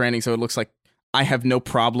capitalize Death Stranding, so it looks like, I have no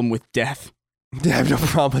problem with death. Yeah, I have no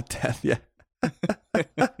problem with death, yeah.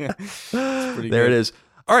 There it is.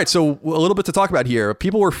 All right, so a little bit to talk about here.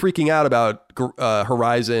 People were freaking out about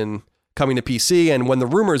Horizon coming to PC, and when the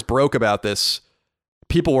rumors broke about this,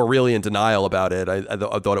 people were really in denial about it. I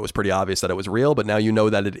thought it was pretty obvious that it was real, but now you know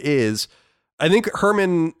that it is. I think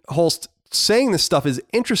Hermen Hulst saying this stuff is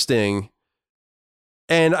interesting,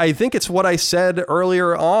 and I think it's what I said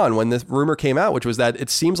earlier on when this rumor came out, which was that it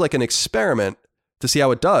seems like an experiment to see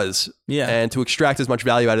how it does, and to extract as much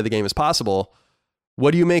value out of the game as possible.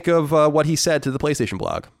 What do you make of what he said to the PlayStation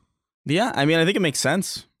blog? Yeah, I mean, I think it makes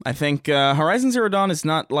sense. I think Horizon Zero Dawn is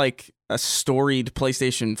not like a storied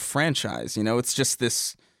PlayStation franchise. You know, it's just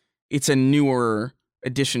this, it's a newer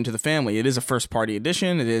addition to the family. It is a first-party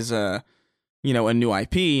edition. It is a new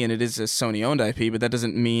IP, and it is a Sony-owned IP, but that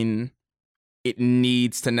doesn't mean it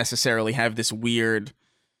needs to necessarily have this weird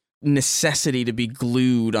necessity to be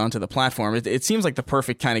glued onto the platform. It seems like the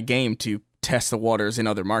perfect kind of game to test the waters in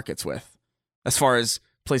other markets with, as far as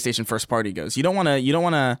PlayStation first party goes. You don't want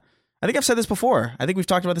to, I think I've said this before. I think we've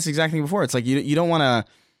talked about this exact thing before. It's like, you don't want to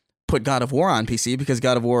put God of War on PC because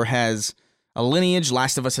God of War has a lineage.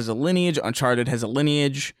 Last of Us has a lineage. Uncharted has a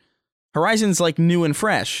lineage. Horizon's like new and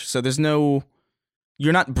fresh. So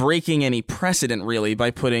you're not breaking any precedent really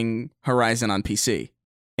by putting Horizon on PC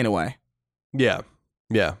in a way. Yeah.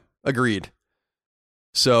 Yeah. Agreed.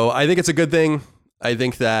 So I think it's a good thing. I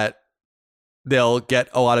think that they'll get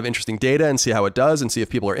a lot of interesting data and see how it does and see if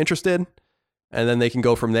people are interested. And then they can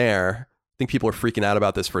go from there. I think people are freaking out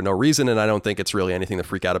about this for no reason. And I don't think it's really anything to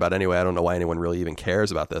freak out about anyway. I don't know why anyone really even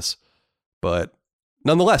cares about this. But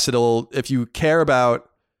nonetheless, if you care about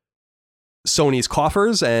Sony's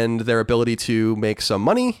coffers and their ability to make some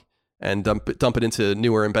money and dump it into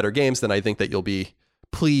newer and better games, then I think that you'll be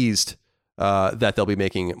pleased that they'll be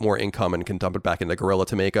making more income and can dump it back into Guerrilla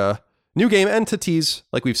to make a new game and to tease,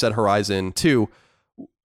 like we've said, Horizon 2.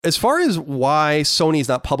 As far as why Sony's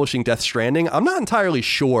not publishing Death Stranding, I'm not entirely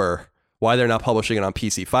sure why they're not publishing it on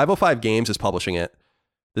PC. 505 Games is publishing it.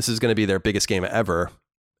 This is going to be their biggest game ever.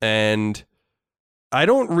 And I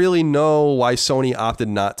don't really know why Sony opted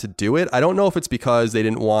not to do it. I don't know if it's because they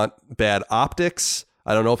didn't want bad optics.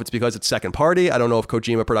 I don't know if it's because it's second party. I don't know if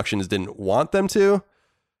Kojima Productions didn't want them to.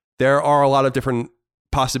 There are a lot of different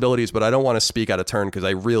possibilities, but I don't want to speak out of turn because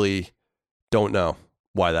I really don't know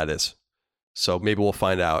why that is. So maybe we'll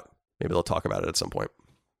find out. Maybe they'll talk about it at some point.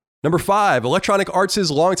 Number 5, Electronic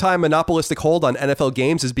Arts' longtime monopolistic hold on NFL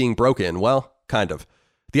games is being broken. Well, kind of.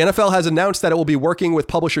 The NFL has announced that it will be working with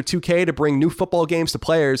publisher 2K to bring new football games to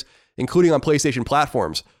players, including on PlayStation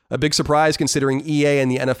platforms. A big surprise considering EA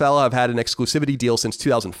and the NFL have had an exclusivity deal since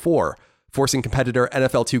 2004, forcing competitor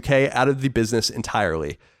NFL 2K out of the business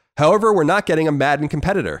entirely. However, we're not getting a Madden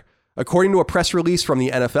competitor. According to a press release from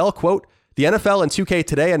the NFL, quote, the NFL and 2K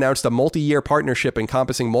today announced a multi-year partnership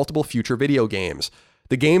encompassing multiple future video games.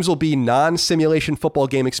 The games will be non-simulation football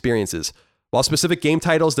game experiences. While specific game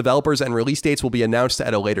titles, developers, and release dates will be announced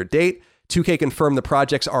at a later date, 2K confirmed the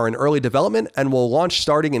projects are in early development and will launch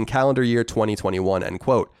starting in calendar year 2021, end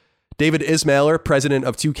quote. David Ismailer, president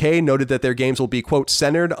of 2K, noted that their games will be, quote,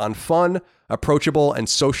 centered on fun, approachable, and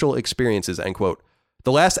social experiences, end quote.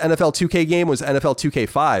 The last NFL 2K game was NFL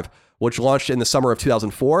 2K5, which launched in the summer of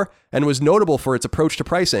 2004 and was notable for its approach to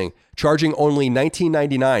pricing, charging only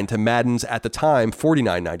 $19.99 to Madden's at the time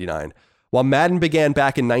 $49.99. While Madden began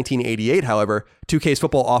back in 1988, however, 2K's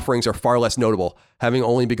football offerings are far less notable, having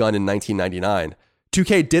only begun in 1999.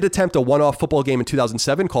 2K did attempt a one-off football game in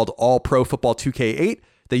 2007 called All Pro Football 2K8.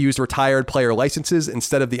 They used retired player licenses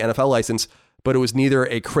instead of the NFL license, but it was neither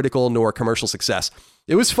a critical nor commercial success.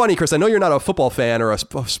 It was funny, Chris. I know you're not a football fan or a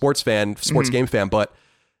sports game fan, but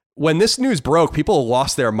when this news broke, people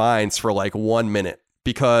lost their minds for like 1 minute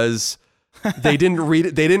because they didn't read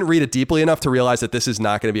it deeply enough to realize that this is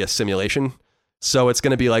not going to be a simulation. So it's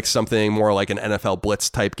going to be like something more like an NFL Blitz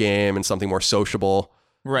type game and something more sociable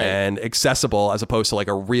and accessible as opposed to like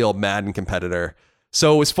a real Madden competitor.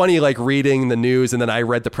 So it was funny, like reading the news, and then I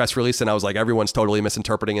read the press release and I was like, everyone's totally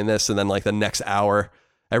misinterpreting in this. And then like the next hour,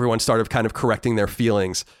 everyone started kind of correcting their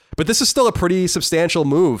feelings. But this is still a pretty substantial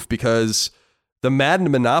move because the Madden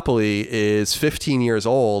monopoly is 15 years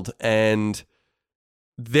old and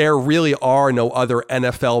there really are no other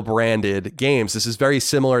NFL branded games. This is very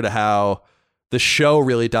similar to how the show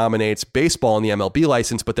really dominates baseball in the MLB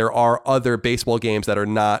license, but there are other baseball games that are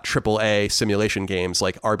not AAA simulation games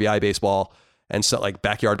like RBI baseball and so like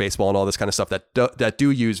backyard baseball and all this kind of stuff that do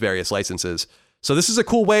use various licenses. So this is a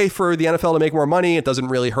cool way for the NFL to make more money. It doesn't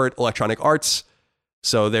really hurt Electronic Arts.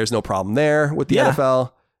 So there's no problem there with the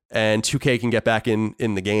NFL, and 2K can get back in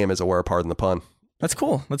the game, as it were, pardon the pun. That's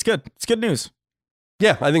cool. That's good. It's good news.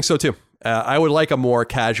 Yeah, I think so too. I would like a more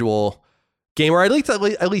casual game, or I'd like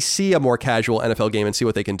to at least see a more casual NFL game and see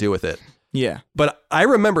what they can do with it. Yeah. But I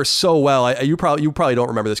remember so well, you probably don't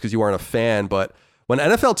remember this because you weren't a fan, but when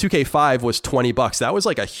NFL 2K5 was $20, that was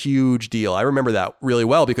like a huge deal. I remember that really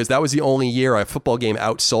well because that was the only year a football game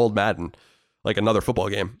outsold Madden, like another football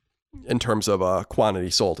game, in terms of quantity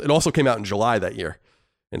sold. It also came out in July that year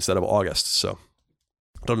instead of August. So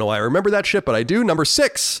I don't know why I remember that shit, but I do. Number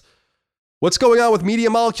 6, what's going on with Media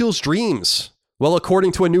Molecule's Dreams? Well,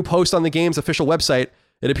 according to a new post on the game's official website,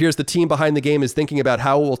 it appears the team behind the game is thinking about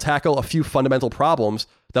how it will tackle a few fundamental problems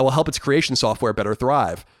that will help its creation software better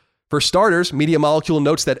thrive. For starters, Media Molecule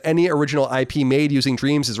notes that any original IP made using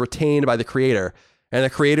Dreams is retained by the creator, and the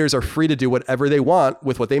creators are free to do whatever they want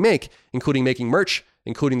with what they make, including making merch,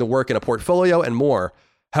 including the work in a portfolio, and more.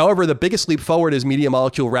 However, the biggest leap forward is Media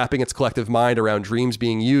Molecule wrapping its collective mind around Dreams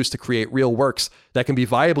being used to create real works that can be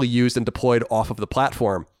viably used and deployed off of the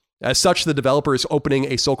platform. As such, the developer is opening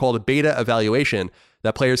a so-called beta evaluation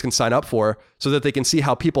that players can sign up for so that they can see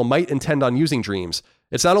how people might intend on using Dreams.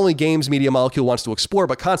 It's not only games Media Molecule wants to explore,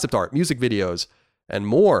 but concept art, music videos, and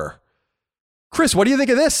more. Chris, what do you think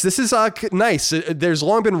of this? This is nice. There's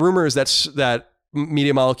long been rumors that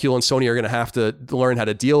Media Molecule and Sony are going to have to learn how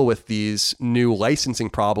to deal with these new licensing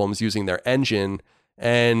problems using their engine.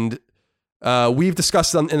 And we've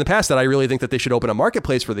discussed in the past that I really think that they should open a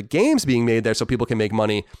marketplace for the games being made there so people can make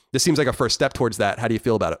money. This seems like a first step towards that. How do you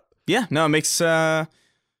feel about it? Yeah, no, it makes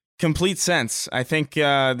complete sense. I think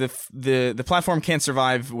the platform can't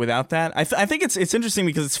survive without that. I think it's interesting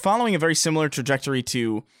because it's following a very similar trajectory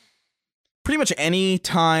to pretty much any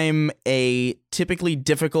time a typically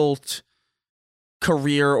difficult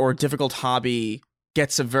career or difficult hobby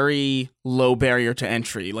gets a very low barrier to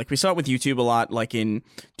entry. Like we saw it with YouTube a lot, like in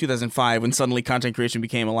 2005, when suddenly content creation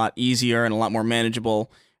became a lot easier and a lot more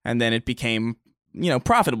manageable, and then it became,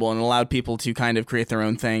 profitable and allowed people to kind of create their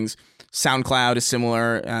own things. SoundCloud is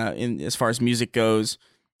similar in as far as music goes,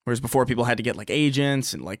 whereas before people had to get like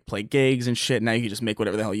agents and like play gigs and shit. Now you can just make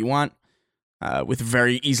whatever the hell you want with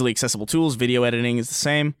very easily accessible tools. Video editing is the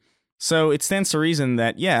same. So it stands to reason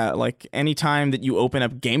that, like any time that you open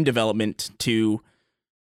up game development to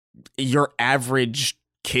your average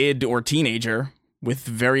kid or teenager with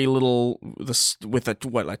very little, with a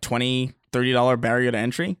 $20-$30 barrier to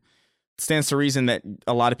entry, it stands to reason that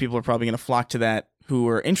a lot of people are probably going to flock to that who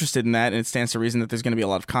are interested in that, and it stands to reason that there's going to be a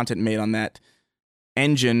lot of content made on that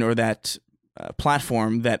engine or that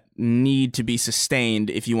platform that need to be sustained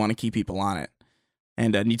if you want to keep people on it,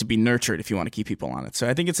 and need to be nurtured if you want to keep people on it. So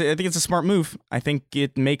I think it's a smart move. I think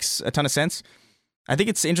it makes a ton of sense. I think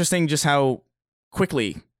it's interesting just how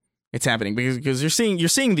quickly it's happening because you're seeing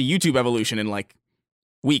the YouTube evolution in like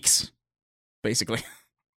weeks, basically.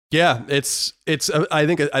 Yeah, it's. I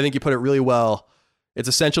think you put it really well. It's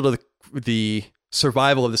essential to the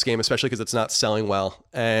survival of this game, especially because it's not selling well,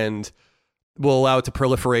 and will allow it to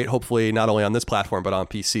proliferate, hopefully not only on this platform, but on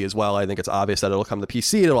PC as well. I think it's obvious that it'll come to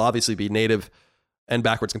PC. It'll obviously be native and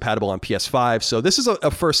backwards compatible on PS5. So this is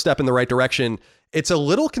a first step in the right direction. It's a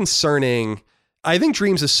little concerning. I think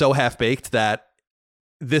Dreams is so half-baked that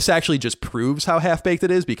this actually just proves how half-baked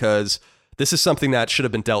it is, because this is something that should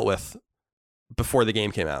have been dealt with before the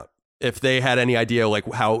game came out. If they had any idea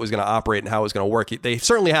like how it was going to operate and how it was going to work, they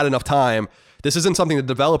certainly had enough time. This isn't something that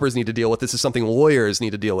developers need to deal with. This is something lawyers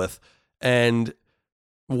need to deal with. And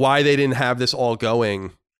why they didn't have this all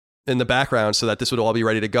going in the background so that this would all be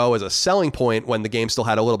ready to go as a selling point when the game still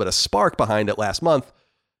had a little bit of spark behind it last month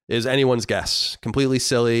is anyone's guess. Completely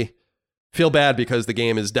silly. Feel bad because the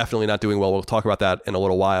game is definitely not doing well. We'll talk about that in a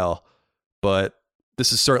little while. But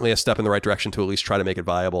this is certainly a step in the right direction to at least try to make it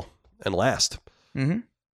viable and last. Mm-hmm.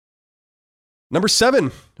 Number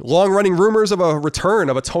 7, long-running rumors of a return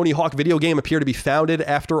of a Tony Hawk video game appear to be founded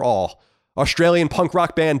after all. Australian punk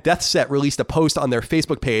rock band Death Set released a post on their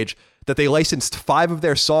Facebook page that they licensed 5 of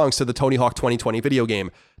their songs to the Tony Hawk 2020 video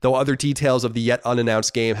game, though other details of the yet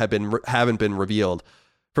unannounced game haven't been revealed.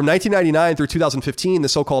 From 1999 through 2015, the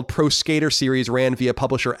so-called Pro Skater series ran via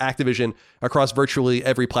publisher Activision across virtually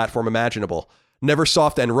every platform imaginable.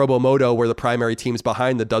 Neversoft and Robomodo were the primary teams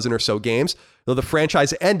behind the dozen or so games, though the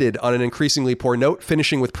franchise ended on an increasingly poor note,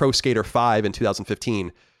 finishing with Pro Skater 5 in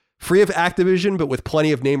 2015. Free of Activision, but with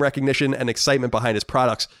plenty of name recognition and excitement behind his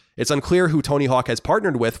products, it's unclear who Tony Hawk has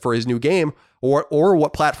partnered with for his new game or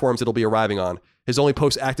what platforms it'll be arriving on. His only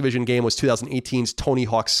post-Activision game was 2018's Tony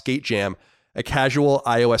Hawk Skate Jam, a casual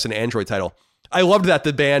iOS and Android title. I loved that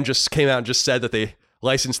the band just came out and just said that they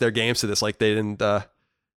licensed their games to this, like they didn't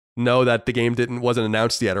know that the game wasn't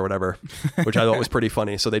announced yet or whatever, which I thought was pretty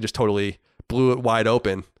funny. So they just totally blew it wide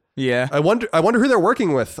open. Yeah. I wonder who they're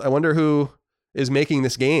working with. I wonder who is making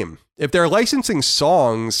this game. If they're licensing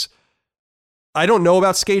songs, I don't know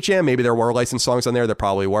about Skate Jam. Maybe there were licensed songs on there. There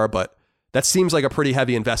probably were, but that seems like a pretty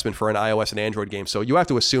heavy investment for an iOS and Android game. So you have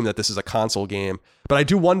to assume that this is a console game. But I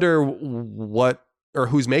do wonder what or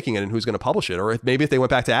who's making it and who's going to publish it. Or maybe if they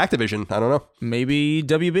went back to Activision, I don't know. Maybe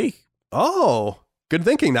WB. Oh, good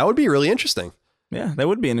thinking. That would be really interesting. Yeah, that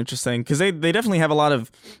would be an interesting, because they definitely have a lot of,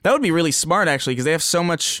 that would be really smart actually, because they have so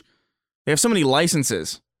many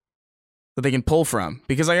licenses that they can pull from.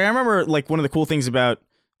 Because I remember like one of the cool things about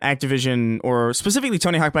Activision, or specifically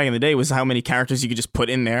Tony Hawk back in the day, was how many characters you could just put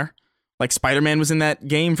in there. Like Spider-Man was in that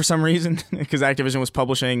game for some reason, because Activision was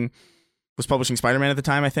publishing Spider-Man at the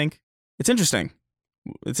time, I think. It's interesting.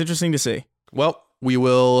 It's interesting to see. Well, we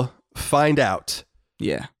will find out.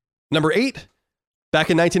 Yeah. Number 8. Back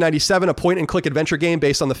in 1997, a point-and-click adventure game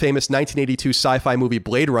based on the famous 1982 sci-fi movie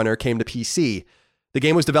Blade Runner came to PC. The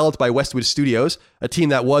game was developed by Westwood Studios, a team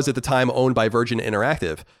that was at the time owned by Virgin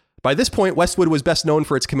Interactive. By this point, Westwood was best known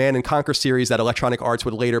for its Command & Conquer series that Electronic Arts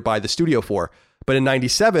would later buy the studio for. But in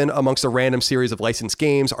 97, amongst a random series of licensed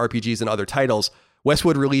games, RPGs, and other titles,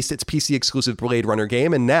 Westwood released its PC-exclusive Blade Runner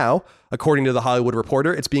game, and now, according to The Hollywood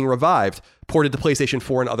Reporter, it's being revived, ported to PlayStation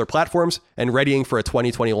 4 and other platforms, and readying for a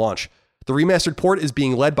 2020 launch. The remastered port is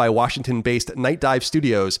being led by Washington-based Night Dive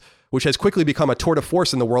Studios, which has quickly become a tour de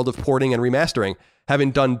force in the world of porting and remastering,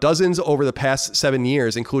 having done dozens over the past 7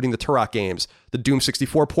 years, including the Turok games, the Doom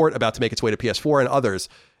 64 port about to make its way to PS4, and others.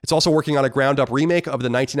 It's also working on a ground-up remake of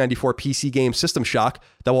the 1994 PC game System Shock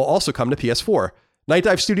that will also come to PS4. Night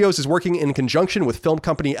Dive Studios is working in conjunction with film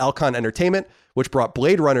company Alcon Entertainment, which brought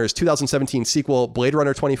Blade Runner's 2017 sequel, Blade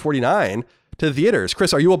Runner 2049, to the theaters.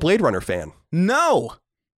 Chris, are you a Blade Runner fan? No.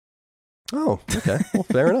 Oh, okay. Well,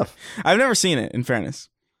 fair enough. I've never seen it, in fairness.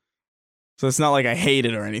 So it's not like I hate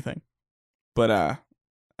it or anything. But,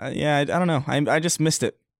 yeah, I don't know. I just missed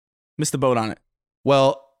it. Missed the boat on it.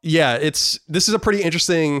 Well, yeah, this is a pretty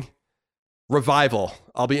interesting revival.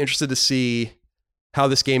 I'll be interested to see how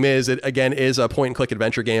this game is. It, again, is a point-and-click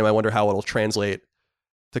adventure game. I wonder how it'll translate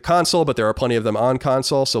to console, but there are plenty of them on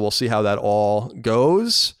console, so we'll see how that all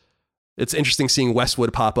goes. It's interesting seeing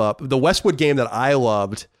Westwood pop up. The Westwood game that I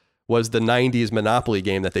loved was the 90s Monopoly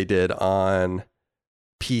game that they did on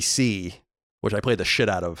PC, which I played the shit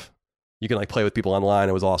out of. You can like play with people online.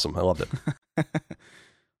 It was awesome. I loved it.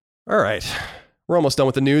 All right. We're almost done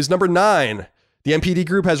with the news. Number 9. The NPD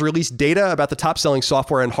Group has released data about the top-selling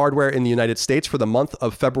software and hardware in the United States for the month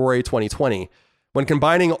of February 2020. When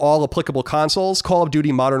combining all applicable consoles, Call of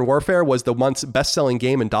Duty Modern Warfare was the month's best-selling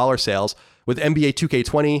game in dollar sales, with NBA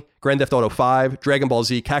 2K20, Grand Theft Auto 5, Dragon Ball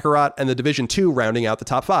Z Kakarot, and The Division 2 rounding out the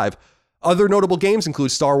top 5. Other notable games include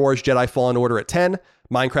Star Wars Jedi Fallen Order at 10,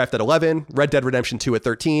 Minecraft at 11, Red Dead Redemption 2 at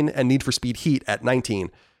 13, and Need for Speed Heat at 19.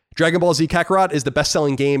 Dragon Ball Z Kakarot is the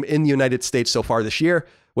best-selling game in the United States so far this year,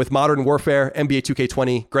 with Modern Warfare, NBA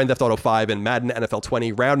 2K20, Grand Theft Auto 5, and Madden NFL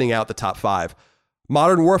 20 rounding out the top 5.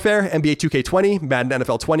 Modern Warfare, NBA 2K20, Madden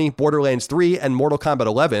NFL 20, Borderlands 3, and Mortal Kombat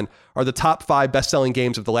 11 are the top 5 best-selling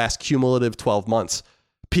games of the last cumulative 12 months.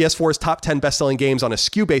 PS4's top 10 best-selling games on a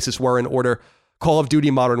SKU basis were in order: Call of Duty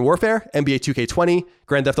Modern Warfare, NBA 2K20,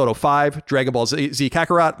 Grand Theft Auto 5, Dragon Ball Z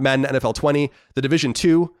Kakarot, Madden NFL 20, The Division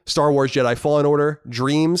 2, Star Wars Jedi Fallen Order,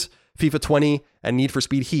 Dreams, FIFA 20, and Need for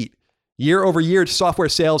Speed Heat. Year-over-year software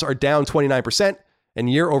sales are down 29%, and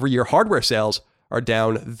year-over-year hardware sales are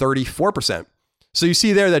down 34%. So you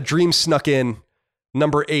see there that Dreams snuck in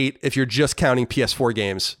number 8 if you're just counting PS4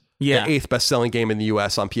 games. Yeah. The 8th best-selling game in the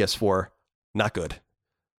US on PS4. Not good.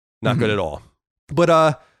 Not good at all. But,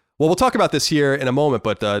 well, we'll talk about this here in a moment,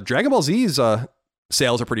 but Dragon Ball Z's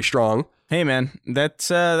sales are pretty strong. Hey, man,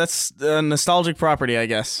 that's a nostalgic property, I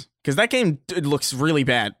guess. Because that game looks really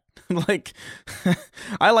bad. Like,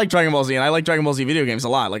 I like Dragon Ball Z, and I like Dragon Ball Z video games a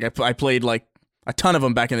lot. Like, I played, like, a ton of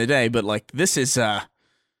them back in the day, but, like, this is an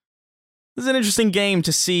interesting game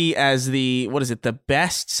to see as the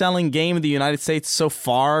best-selling game in the United States so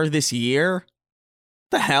far this year?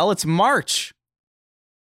 What the hell? It's March.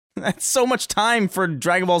 That's so much time for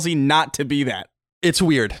Dragon Ball Z not to be that. It's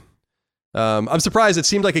weird. I'm surprised. It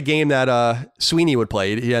seemed like a game that Sweeney would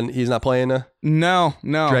play. He's not playing. No.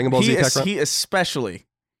 Dragon Ball Z Kakarot? He especially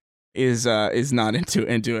is not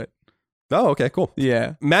into it. Oh, okay, cool.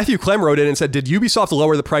 Yeah. Matthew Clem wrote in and said, "Did Ubisoft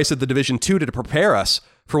lower the price of the Division 2 to prepare us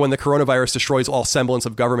for when the coronavirus destroys all semblance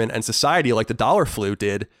of government and society like the dollar flu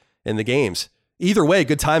did in the games?" Either way,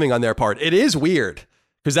 good timing on their part. It is weird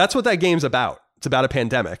because that's what that game's about. It's about a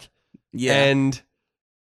pandemic. Yeah. And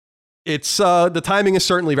it's the timing is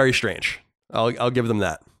certainly very strange. I'll give them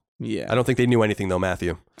that. Yeah. I don't think they knew anything though,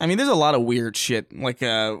 Matthew. I mean, there's a lot of weird shit. Like,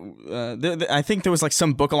 I think there was like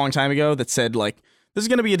some book a long time ago that said like there's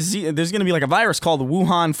gonna be a disease, there's gonna be like a virus called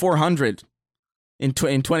Wuhan 400 in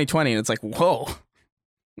 2020, and it's like, whoa,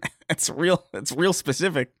 that's real. That's real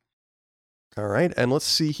specific. All right, and let's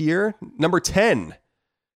see here. Number 10.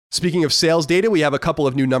 Speaking of sales data, we have a couple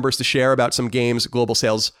of new numbers to share about some games' global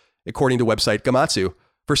sales, according to website Gamatsu.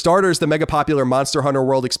 For starters, the mega popular Monster Hunter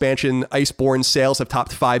World expansion Iceborne sales have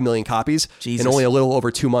topped 5 million copies in only a little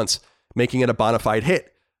over 2 months, making it a bona fide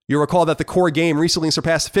hit. You'll recall that the core game recently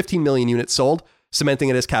surpassed 15 million units sold, cementing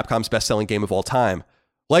it as Capcom's best-selling game of all time.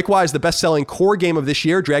 Likewise, the best-selling core game of this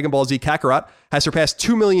year, Dragon Ball Z Kakarot, has surpassed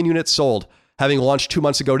 2 million units sold, having launched 2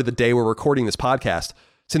 months ago to the day we're recording this podcast.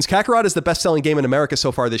 Since Kakarot is the best-selling game in America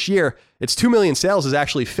so far this year, its 2 million sales is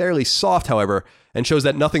actually fairly soft, however, and shows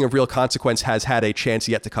that nothing of real consequence has had a chance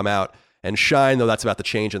yet to come out and shine, though that's about to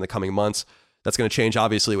change in the coming months. That's going to change,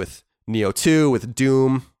 obviously, with Neo 2, with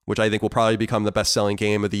Doom, which I think will probably become the best-selling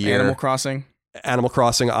game of the year. Animal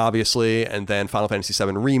Crossing, obviously, and then Final Fantasy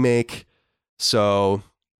VII Remake. So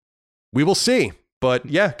we will see. But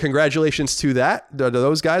yeah, congratulations to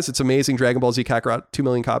those guys. It's amazing. Dragon Ball Z Kakarot, 2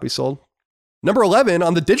 million copies sold. Number 11,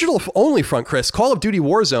 on the digital-only front, Chris, Call of Duty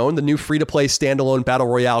Warzone, the new free-to-play standalone Battle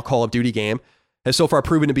Royale Call of Duty game, has so far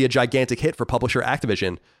proven to be a gigantic hit for publisher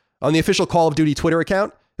Activision. On the official Call of Duty Twitter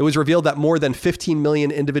account, it was revealed that more than 15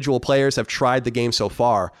 million individual players have tried the game so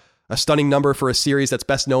far, a stunning number for a series that's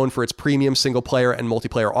best known for its premium single-player and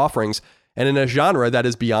multiplayer offerings, and in a genre that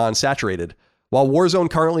is beyond saturated. While Warzone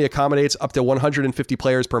currently accommodates up to 150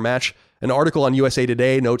 players per match, an article on USA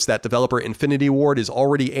Today notes that developer Infinity Ward is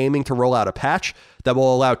already aiming to roll out a patch that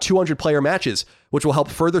will allow 200-player matches, which will help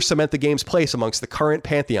further cement the game's place amongst the current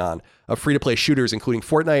pantheon of free-to-play shooters, including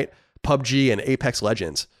Fortnite, PUBG, and Apex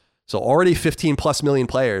Legends. So already 15 plus million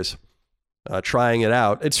players trying it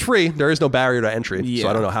out. It's free. There is no barrier to entry, so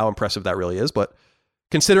I don't know how impressive that really is, but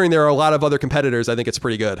considering there are a lot of other competitors, I think it's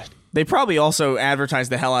pretty good. They probably also advertise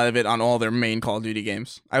the hell out of it on all their main Call of Duty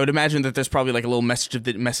games. I would imagine that there's probably like a little message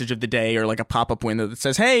of the day or like a pop-up window that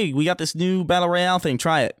says, "Hey, we got this new Battle Royale thing,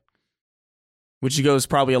 try it." Which goes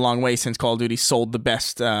probably a long way since Call of Duty sold the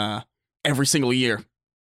best every single year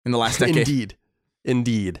in the last decade.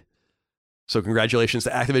 Indeed. So congratulations to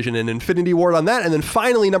Activision and Infinity Ward on that. And then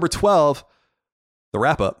finally, number 12, the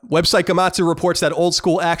wrap-up. Website Gamatsu reports that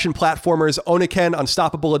old-school action platformers Oniken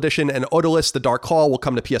Unstoppable Edition and Odalus The Dark Call will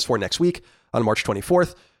come to PS4 next week on March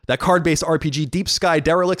 24th. That card-based RPG Deep Sky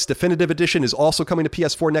Derelicts Definitive Edition is also coming to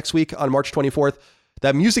PS4 next week on March 24th.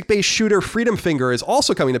 That music-based shooter Freedom Finger is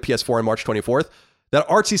also coming to PS4 on March 24th. That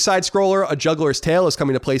artsy side-scroller A Juggler's Tale is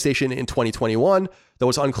coming to PlayStation in 2021, though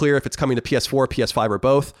it's unclear if it's coming to PS4, PS5, or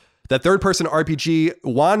both. That third-person RPG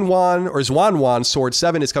Zwanwan Sword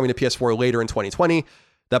 7 is coming to PS4 later in 2020.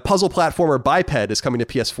 That puzzle platformer Biped is coming to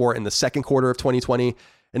PS4 in the second quarter of 2020.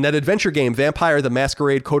 And that adventure game Vampire the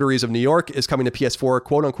Masquerade Coteries of New York is coming to PS4,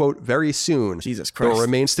 quote-unquote, very soon. Jesus Christ. Though it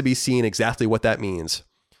remains to be seen exactly what that means.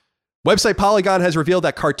 Website Polygon has revealed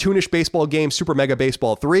that cartoonish baseball game Super Mega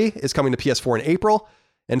Baseball 3 is coming to PS4 in April.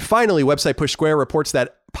 And finally, website Push Square reports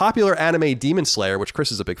that popular anime Demon Slayer, which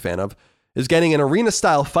Chris is a big fan of, is getting an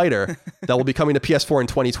arena-style fighter that will be coming to PS4 in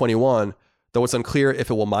 2021, though it's unclear if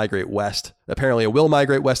it will migrate west. Apparently it will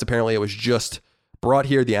migrate west. Apparently it was just brought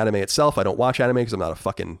here, the anime itself. I don't watch anime because I'm not a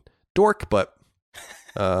fucking dork, but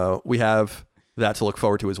we have that to look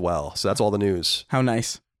forward to as well. So that's all the news. How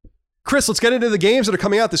nice. Chris, let's get into the games that are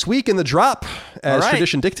coming out this week in the drop. As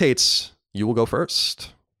tradition dictates, you will go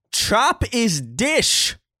first. Chop is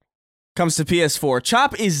Dish comes to PS4.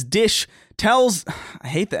 Chop is Dish tells... I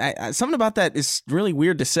hate that. Something about that is really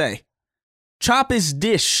weird to say. Chop is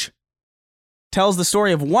Dish tells the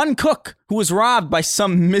story of one cook who was robbed by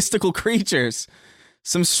some mystical creatures.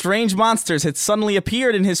 Some strange monsters had suddenly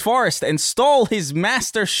appeared in his forest and stole his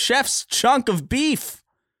master chef's chunk of beef.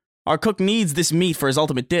 Our cook needs this meat for his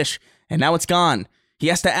ultimate dish, and now it's gone. He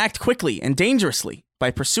has to act quickly and dangerously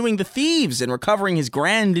by pursuing the thieves and recovering his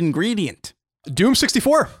grand ingredient. Doom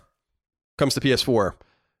 64 comes to PS4.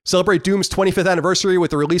 Celebrate Doom's 25th anniversary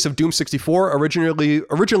with the release of Doom 64, originally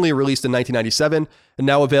released in 1997 and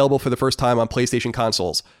now available for the first time on PlayStation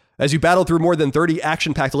consoles. As you battle through more than 30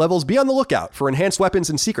 action-packed levels, be on the lookout for enhanced weapons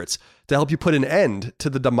and secrets to help you put an end to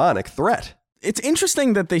the demonic threat. It's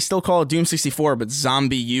interesting that they still call it Doom 64, but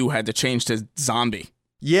Zombie U had to change to Zombie.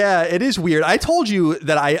 Yeah, it is weird. I told you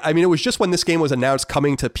that I mean, it was just when this game was announced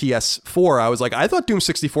coming to PS4, I was like, I thought Doom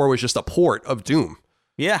 64 was just a port of Doom.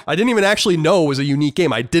 Yeah. I didn't even actually know it was a unique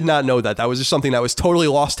game. I did not know that. That was just something that was totally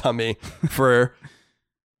lost on me for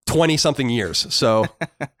 20-something years. So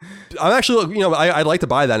I'm actually, I'd like to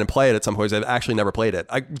buy that and play it at some point. I've actually never played it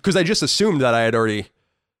because I just assumed that I had already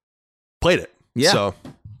played it. Yeah. So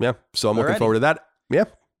I'm looking forward to that. Yeah.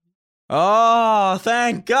 Oh,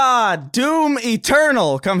 thank God. Doom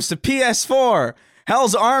Eternal comes to PS4.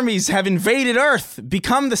 Hell's armies have invaded Earth,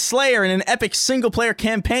 become the Slayer in an epic single-player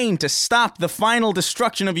campaign to stop the final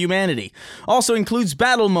destruction of humanity. Also includes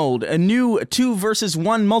battle mode, a new 2 versus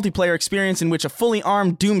 1 multiplayer experience in which a fully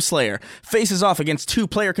armed Doomslayer faces off against 2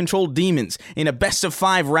 player-controlled demons in a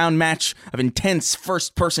best-of-5 round match of intense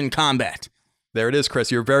first-person combat. There it is,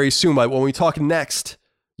 Chris. You're very soon. When we talk next,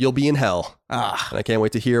 you'll be in hell. And I can't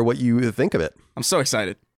wait to hear what you think of it. I'm so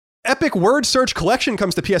excited. Epic Word Search Collection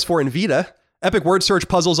comes to PS4 and Vita. Epic word search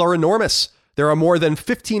puzzles are enormous. There are more than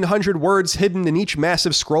 1,500 words hidden in each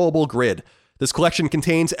massive scrollable grid. This collection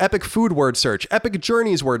contains Epic Food Word Search, Epic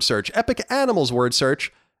Journeys Word Search, Epic Animals Word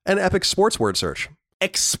Search, and Epic Sports Word Search.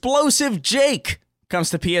 Explosive Jake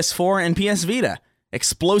comes to PS4 and PS Vita.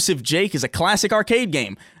 Explosive Jake is a classic arcade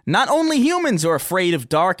game. Not only humans are afraid of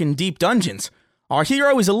dark and deep dungeons. Our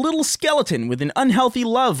hero is a little skeleton with an unhealthy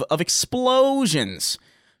love of explosions.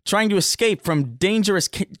 Trying to escape from dangerous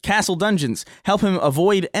castle dungeons, help him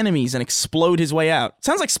avoid enemies and explode his way out.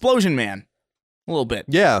 Sounds like Explosion Man. A little bit.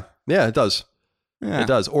 Yeah, it does. Yeah. It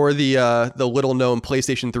does. Or the little-known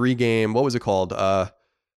PlayStation 3 game, what was it called?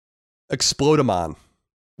 Explodamon,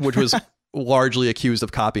 which was largely accused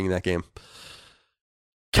of copying that game.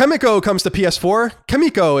 Kamiko comes to PS4.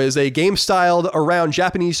 Kamiko is a game styled around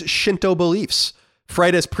Japanese Shinto beliefs.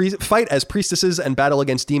 Fight as priestesses and battle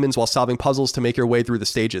against demons while solving puzzles to make your way through the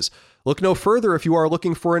stages. Look no further if you are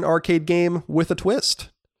looking for an arcade game with a twist.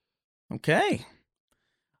 Okay.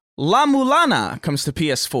 La Mulana comes to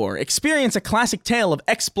PS4. Experience a classic tale of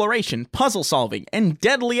exploration, puzzle solving, and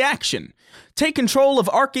deadly action. Take control of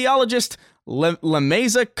archaeologist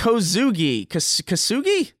Lameza Kozugi.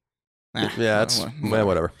 Kasugi? Yeah, it's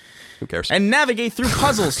whatever. Who cares? And navigate through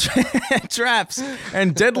puzzles, traps,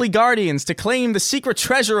 and deadly guardians to claim the secret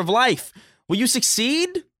treasure of life. Will you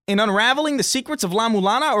succeed in unraveling the secrets of La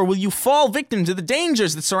Mulana, or will you fall victim to the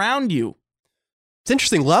dangers that surround you? It's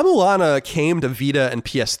interesting. La Mulana came to Vita and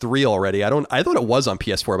PS3 already. I thought it was on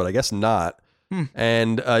PS4, but I guess not.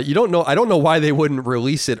 And I don't know why they wouldn't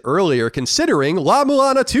release it earlier, considering La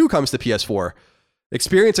Mulana 2 comes to PS4.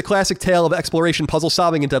 Experience a classic tale of exploration, puzzle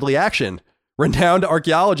solving, and deadly action. Renowned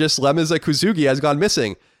archaeologist Lameza Kuzugi has gone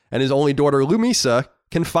missing, and his only daughter Lumisa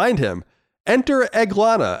can find him. Enter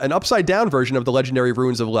Eglana, an upside-down version of the legendary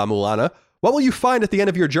ruins of La Mulana. What will you find at the end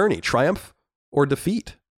of your journey? Triumph or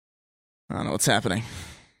defeat? I don't know what's happening.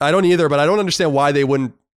 I don't either, but I don't understand why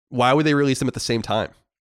would they release them at the same time?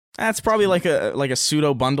 That's probably like a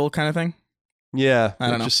pseudo bundle kind of thing. Yeah, I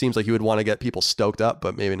don't know. Just seems like you would want to get people stoked up,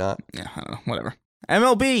 but maybe not. Yeah, I don't know. Whatever.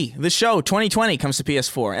 MLB The Show 2020 comes to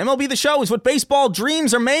PS4. MLB The Show is what baseball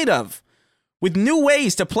dreams are made of. With new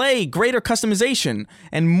ways to play, greater customization,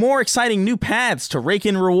 and more exciting new paths to rake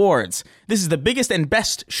in rewards. This is the biggest and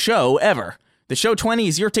best show ever. The Show 20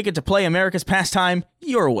 is your ticket to play America's pastime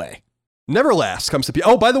your way. Neverlast comes to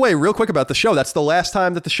Oh, by the way, real quick about the show. That's the last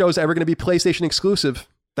time that the show is ever going to be PlayStation exclusive.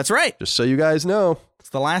 That's right. Just so you guys know.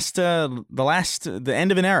 It's the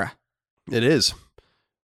end of an era. It is.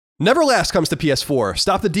 Neverlast comes to PS4.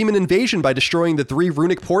 Stop the demon invasion by destroying the 3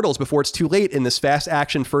 runic portals before it's too late in this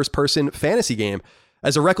fast-action first-person fantasy game.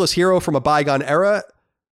 As a reckless hero from a bygone era,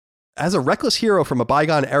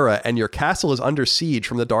 and your castle is under siege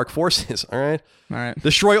from the dark forces. All right.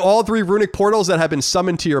 Destroy all 3 runic portals that have been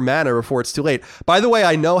summoned to your mana before it's too late. By the way,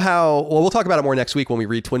 I know how. Well, we'll talk about it more next week when we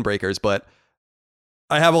read Twin Breakers, but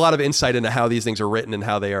I have a lot of insight into how these things are written and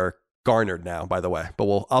how they are garnered now. By the way,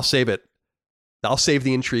 but I'll save it. I'll save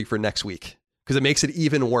the intrigue for next week because it makes it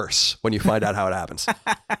even worse when you find out how it happens.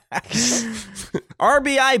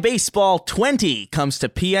 RBI Baseball 20 comes to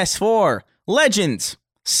PS4. Legends,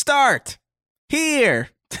 start here.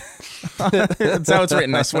 That's how it's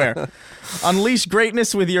written, I swear. Unleash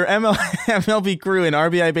greatness with your MLB crew in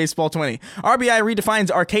RBI Baseball 20. RBI redefines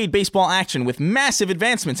arcade baseball action with massive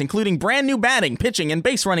advancements, including brand new batting, pitching, and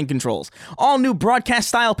base running controls, all new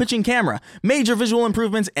broadcast-style pitching camera, major visual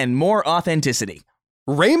improvements, and more authenticity.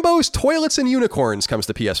 Rainbows, Toilets, and Unicorns comes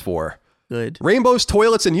to PS4. Good. Rainbows,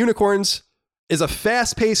 Toilets, and Unicorns is a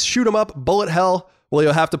fast-paced shoot-'em-up bullet hell where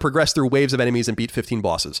you'll have to progress through waves of enemies and beat 15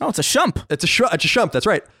 bosses. Oh, it's a shump. It's a shump, that's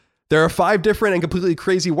right. There are 5 different and completely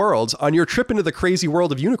crazy worlds. On your trip into the crazy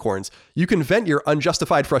world of unicorns, you can vent your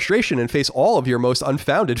unjustified frustration and face all of your most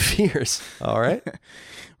unfounded fears. All right?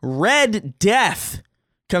 Red Death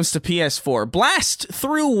comes to PS4. Blast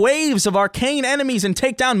through waves of arcane enemies and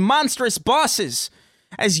take down monstrous bosses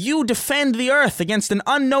as you defend the Earth against an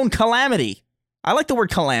unknown calamity. I like the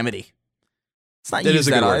word calamity. It's not used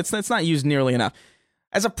that often. It's not used nearly enough.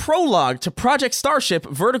 As a prologue to Project Starship,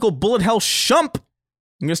 vertical bullet hell shump.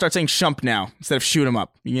 I'm going to start saying shump now instead of shoot 'em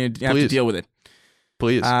up. You have to deal with it.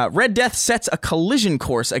 Please. Red Death sets a collision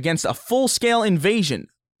course against a full-scale invasion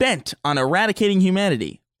bent on eradicating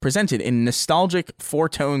humanity, presented in nostalgic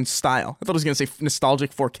 4-tone style. I thought I was going to say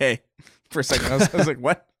nostalgic 4K for a second. I was like,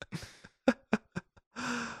 what?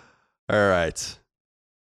 All right.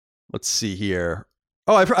 Let's see here.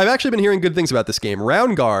 Oh, I've actually been hearing good things about this game.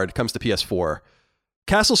 Round Guard comes to PS4.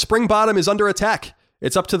 Castle Springbottom is under attack.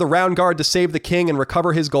 It's up to the Round Guard to save the king and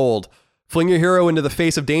recover his gold. Fling your hero into the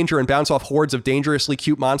face of danger and bounce off hordes of dangerously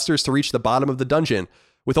cute monsters to reach the bottom of the dungeon.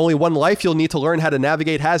 With only 1 life, you'll need to learn how to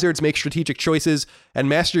navigate hazards, make strategic choices, and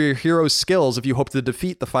master your hero's skills if you hope to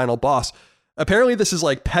defeat the final boss. Apparently, this is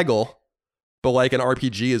like Peggle, but like an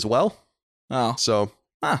RPG as well. Oh. So,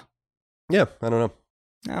 yeah, I don't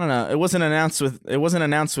know. It wasn't announced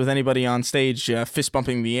with anybody on stage fist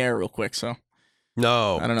bumping the air real quick, so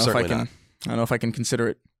no, I don't know certainly not. I don't know if I can consider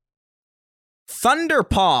it.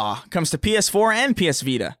 Thunderpaw comes to PS4 and PS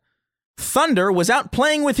Vita. Thunder was out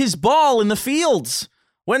playing with his ball in the fields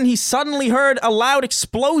when he suddenly heard a loud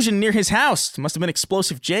explosion near his house. It must have been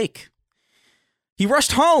Explosive Jake. He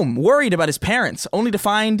rushed home, worried about his parents, only to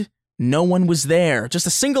find no one was there. Just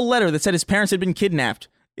a single letter that said his parents had been kidnapped.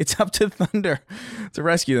 It's up to Thunder to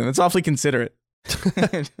rescue them. It's awfully considerate.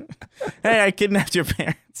 Hey, I kidnapped your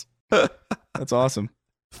parents. That's awesome.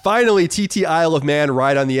 Finally, TT Isle of Man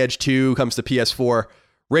Ride on the Edge 2 comes to PS4.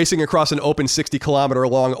 Racing across an open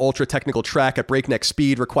 60-kilometer-long ultra-technical track at breakneck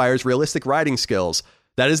speed requires realistic riding skills.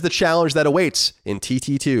 That is the challenge that awaits in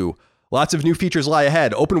TT2. Lots of new features lie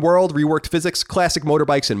ahead. Open world, reworked physics, classic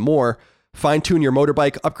motorbikes, and more. Fine-tune your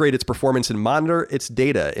motorbike, upgrade its performance, and monitor its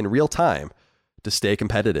data in real time to stay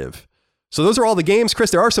competitive. So those are all the games.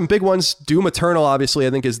 Chris, there are some big ones. Doom Eternal, obviously, I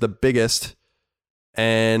think is the biggest.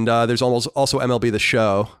 And there's also MLB The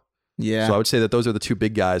Show. Yeah. So I would say that those are the 2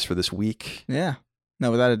 big guys for this week. Yeah.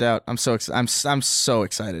 No, without a doubt. I'm so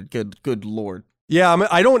excited. Good Lord. Yeah,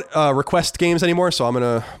 I don't request games anymore, so I'm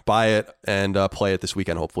going to buy it and play it this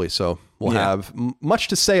weekend, hopefully. So we'll have much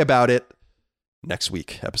to say about it next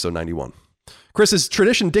week, episode 91. Chris, as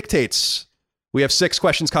tradition dictates, we have 6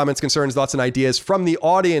 questions, comments, concerns, thoughts, and ideas from the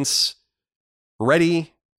audience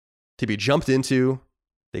ready to be jumped into.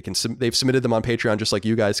 They've submitted them on Patreon just like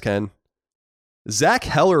you guys can. Zach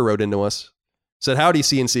Heller wrote into us, said, "Howdy,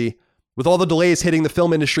 CNC. With all the delays hitting the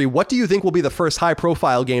film industry, what do you think will be the first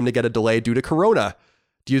high-profile game to get a delay due to Corona?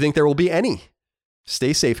 Do you think there will be any?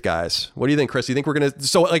 Stay safe, guys." What do you think, Chris? Do you think we're going to...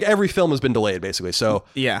 So, like, every film has been delayed, basically. So,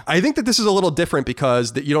 yeah. I think that this is a little different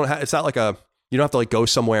because you don't have... It's not like a... You don't have to, like, go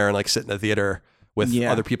somewhere and, like, sit in a theater with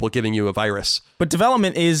other people giving you a virus. But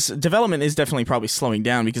development is definitely probably slowing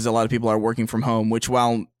down because a lot of people are working from home, which,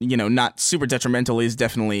 while, not super detrimental, there's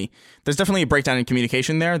definitely a breakdown in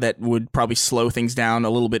communication there that would probably slow things down a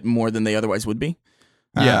little bit more than they otherwise would be.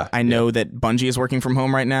 I know that Bungie is working from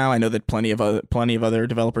home right now. I know that plenty of other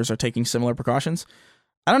developers are taking similar precautions.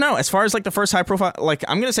 I don't know. As far as like the first high profile, like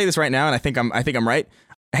I'm going to say this right now, and I think I'm right.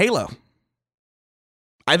 Halo.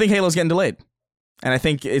 I think Halo's getting delayed. And I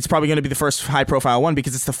think it's probably going to be the first high-profile one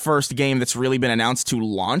because it's the first game that's really been announced to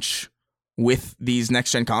launch with these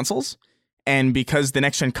next-gen consoles. And because the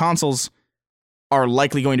next-gen consoles are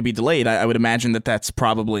likely going to be delayed, I would imagine that that's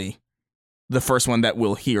probably the first one that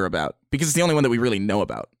we'll hear about because it's the only one that we really know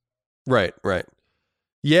about. Right.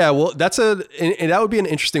 Yeah, well, that would be an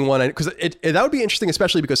interesting one because that would be interesting,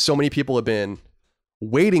 especially because so many people have been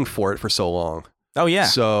waiting for it for so long. Oh, yeah.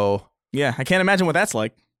 So... Yeah, I can't imagine what that's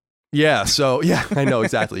like. Yeah, so, yeah, I know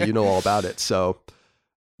exactly. You know all about it. So,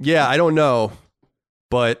 yeah, I don't know.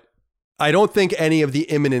 But I don't think any of the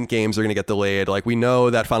imminent games are going to get delayed. Like, we know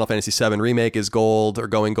that Final Fantasy VII Remake is gold or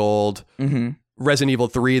going gold. Mm-hmm. Resident Evil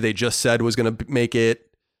 3, they just said was going to make it.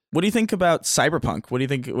 What do you think about Cyberpunk? What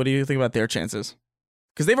do you think about their chances?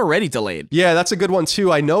 Because they've already delayed. Yeah, that's a good one,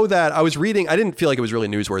 too. I know that I was reading, I didn't feel like it was really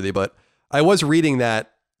newsworthy, but I was reading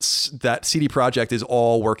that CD Projekt is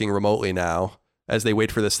all working remotely now as they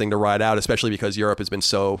wait for this thing to ride out, especially because Europe has been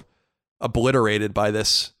so obliterated by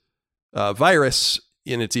this virus,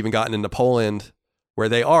 and it's even gotten into Poland where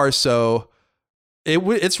they are. So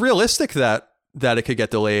it's realistic that that it could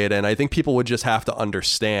get delayed, and I think people would just have to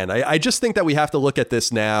understand. I just think that we have to look at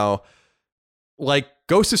this now. Like,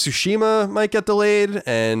 Ghost of Tsushima might get delayed,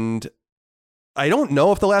 and I don't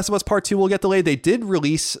know if The Last of Us Part 2 will get delayed. They did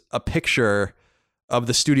release a picture of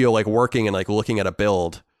the studio like working and like looking at a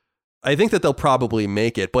build. I think that they'll probably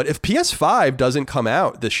make it, but if PS5 doesn't come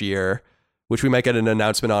out this year, which we might get an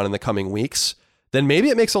announcement on in the coming weeks, then maybe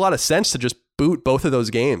it makes a lot of sense to just boot both of those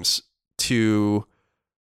games to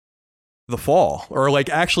the fall, or like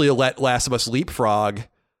actually let Last of Us leapfrog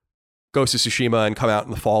Ghost of Tsushima and come out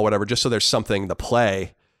in the fall, whatever, just so there's something to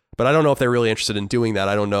play. But I don't know if they're really interested in doing that.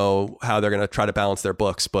 I don't know how they're going to try to balance their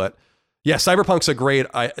books, but yeah, Cyberpunk's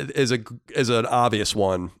is an obvious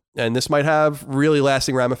one, and this might have really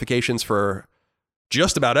lasting ramifications for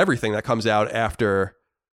just about everything that comes out after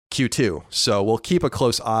Q2. So we'll keep a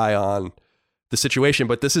close eye on the situation,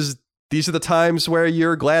 but these are the times where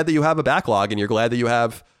you're glad that you have a backlog, and you're glad that you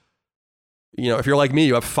have, if you're like me,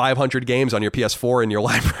 you have 500 games on your PS4 in your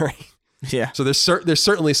library. Yeah. So there's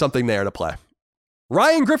certainly something there to play.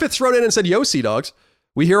 Ryan Griffiths wrote in and said, "Yo, Sea Dogs,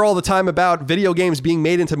 we hear all the time about video games being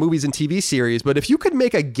made into movies and TV series, but if you could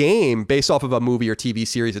make a game based off of a movie or TV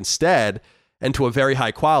series instead, and to a very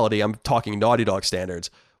high quality, I'm talking Naughty Dog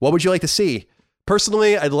standards, what would you like to see?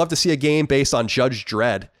 Personally, I'd love to see a game based on Judge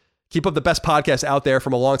Dredd. Keep up the best podcast out there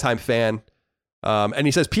from a longtime fan." And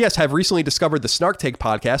he says, "P.S. have recently discovered the Snark Take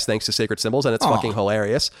podcast thanks to Sacred Symbols, and it's fucking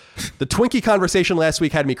hilarious. The Twinkie conversation last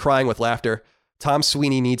week had me crying with laughter. Tom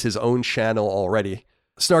Sweeney needs his own channel already."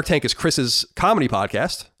 Snark Tank is Chris's comedy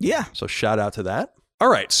podcast. Yeah. So shout out to that. All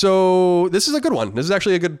right. So this is a good one. This is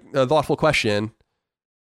actually a good, thoughtful question.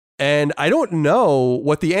 And I don't know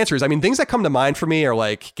what the answer is. I mean, things that come to mind for me are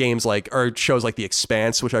like games or shows like The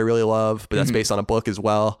Expanse, which I really love, but that's based on a book as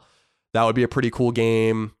well. That would be a pretty cool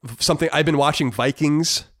game. Something I've been watching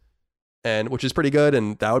Vikings, which is pretty good,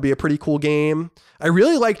 and that would be a pretty cool game. I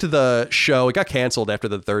really liked the show. It got canceled after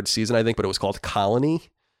the 3rd season, I think, but it was called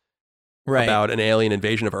Colony. Right. About an alien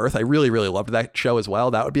invasion of Earth. I really, really loved that show as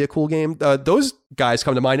well. That would be a cool game. Those guys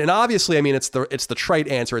come to mind. And obviously, I mean, it's the trite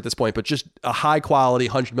answer at this point, but just a high quality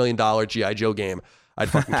 $100 million G.I. Joe game. I'd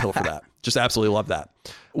fucking kill for that. Just absolutely love that.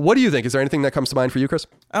 What do you think? Is there anything that comes to mind for you, Chris?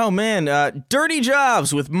 Oh, man. Dirty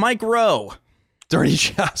Jobs with Mike Rowe. Dirty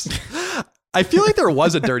Jobs. I feel like there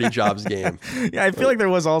was a Dirty Jobs game. Yeah, I feel like there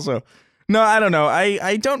was also. No, I don't know.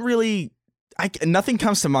 I don't really... nothing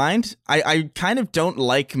comes to mind. I kind of don't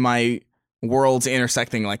like my worlds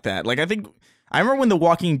intersecting like that. Like, I remember when the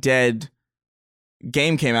Walking Dead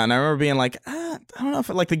game came out, and I remember being like, I don't know if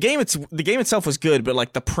the game itself was good, but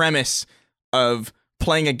like the premise of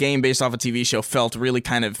playing a game based off a TV show felt really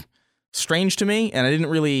kind of strange to me, and I didn't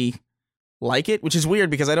really like it, which is weird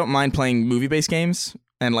because I don't mind playing movie-based games,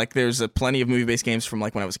 and like there's plenty of movie-based games from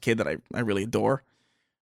like when I was a kid that I really adore.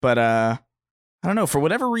 But I don't know, for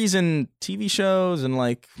whatever reason, TV shows and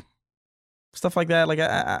like stuff like that, like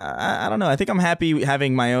I don't know. I think I'm happy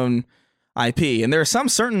having my own IP, and there are some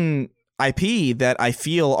certain IP that I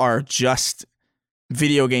feel are just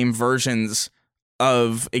video game versions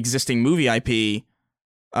of existing movie IP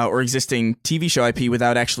or existing TV show IP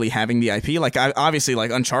without actually having the IP. Like obviously,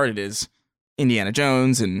 like Uncharted is Indiana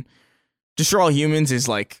Jones, and Destroy All Humans is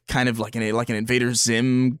like kind of like an Invader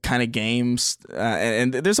Zim kind of games,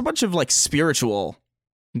 and there's a bunch of like spiritual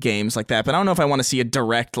games like that. But I don't know if I want to see a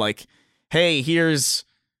direct like, hey, here's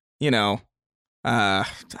I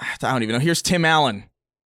don't even know. Here's Tim Allen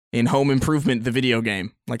in Home Improvement, the video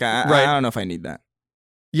game. Like I don't know if I need that.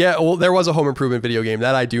 Yeah, well, there was a Home Improvement video game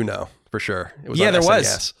that I do know for sure. It was on there SNES.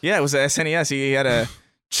 Was. Yeah, it was a SNES. He had a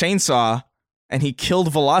chainsaw and he killed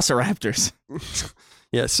velociraptors.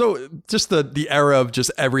 Yeah, so just the era of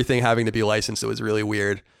just everything having to be licensed, it was really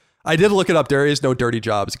weird. I did look it up. There is no Dirty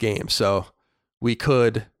Jobs game, so we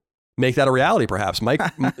could make that a reality, perhaps.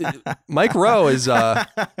 Mike Rowe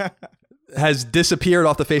has disappeared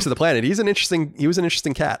off the face of the planet. He was an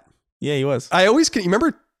interesting cat. Yeah, he was. You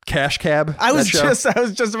remember Cash Cab? I was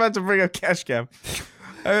just about to bring up Cash Cab.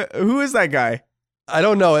 Who is that guy? I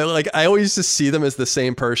don't know. Like I always just see them as the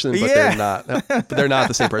same person, but they're not. But they're not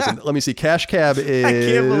the same person. Let me see. Cash Cab is.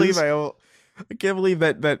 I can't believe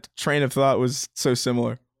that train of thought was so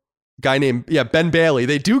similar. Guy named Ben Bailey.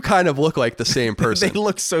 They do kind of look like the same person. They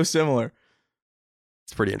look so similar.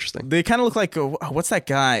 It's pretty interesting. They kind of look like what's that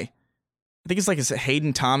guy? I think it's like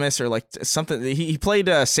Hayden Thomas or like something. He played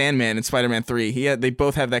Sandman in Spider-Man 3. They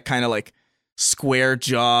both have that kind of like square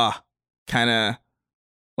jaw, kind of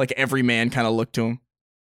like everyman kind of look to him.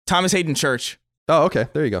 Thomas Hayden Church. Oh, okay.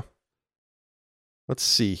 There you go. Let's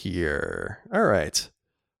see here. All right.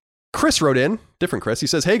 Chris wrote in, different Chris. He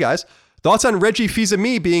says, "Hey guys, thoughts on Reggie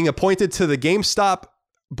Fils-Aimé being appointed to the GameStop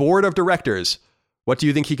board of directors. What do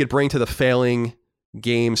you think he could bring to the failing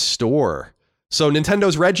game store? So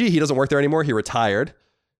Nintendo's Reggie, he doesn't work there anymore. He retired.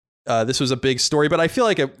 This was a big story, but I feel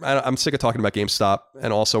like I'm sick of talking about GameStop,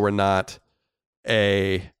 and also we're not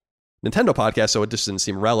a Nintendo podcast, so it just didn't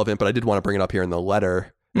seem relevant, but I did want to bring it up here in the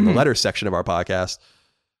letter, the letter section of our podcast.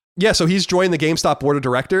 Yeah, so he's joined the GameStop board of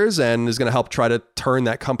directors and is going to help try to turn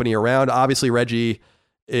that company around. Obviously, Reggie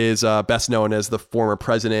is best known as the former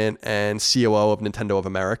president and COO of Nintendo of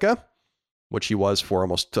America, which he was for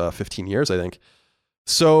almost 15 years, I think.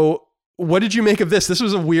 So what did you make of this? This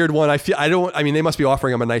was a weird one. They must be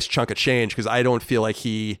offering him a nice chunk of change, because I don't feel like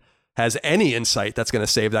he has any insight that's going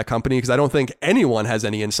to save that company, because I don't think anyone has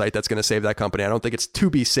any insight that's going to save that company. I don't think it's to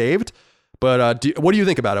be saved. But what do you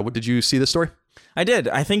think about it? Did you see this story? I did.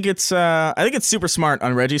 I think it's super smart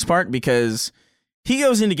on Reggie's part, because he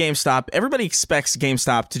goes into GameStop. Everybody expects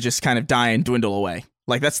GameStop to just kind of die and dwindle away.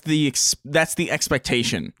 Like that's the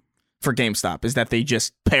expectation for GameStop, is that they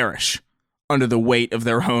just perish under the weight of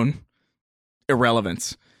their own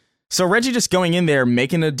irrelevance. So Reggie just going in there,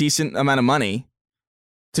 making a decent amount of money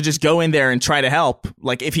to just go in there and try to help.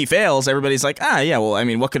 Like if he fails, everybody's like, yeah, well, I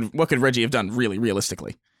mean, what could Reggie have done really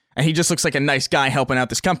realistically? And he just looks like a nice guy helping out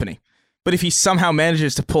this company. But if he somehow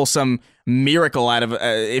manages to pull some miracle out of,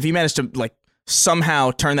 if he managed to like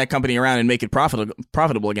somehow turn that company around and make it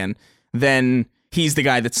profitable again, then he's the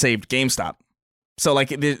guy that saved GameStop. So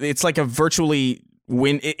like it's like a virtually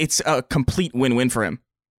win. It's a complete win-win for him.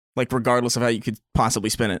 Like regardless of how you could possibly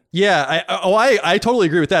spin it. Yeah, I totally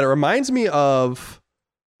agree with that. It reminds me of,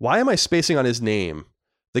 why am I spacing on his name?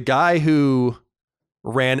 The guy who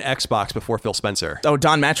ran Xbox before Phil Spencer. Oh,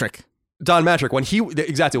 Don Matrick. Don Matrick. When he went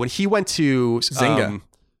to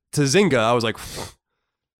Zynga, I was like,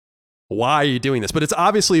 why are you doing this? But it's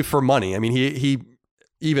obviously for money. I mean, he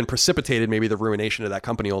even precipitated maybe the ruination of that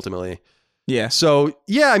company ultimately. Yeah. So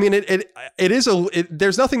yeah, I mean,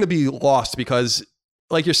 there's nothing to be lost, because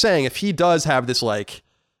like you're saying, if he does have this like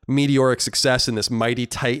meteoric success in this mighty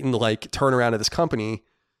Titan like turnaround of this company,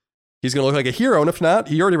 he's going to look like a hero. And if not,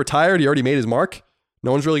 he already retired. He already made his mark.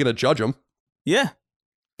 No one's really going to judge him. Yeah.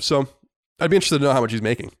 So I'd be interested to know how much he's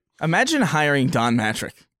making. Imagine hiring Don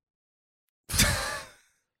Matrick.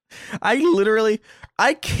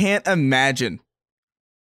 I can't imagine.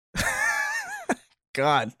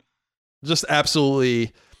 God. Just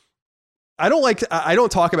absolutely. I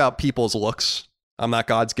don't talk about people's looks. I'm not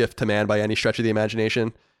God's gift to man by any stretch of the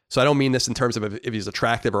imagination. So I don't mean this in terms of if he's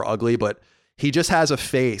attractive or ugly, but he just has a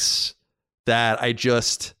face that it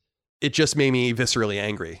just made me viscerally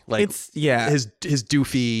angry. Like his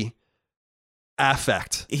doofy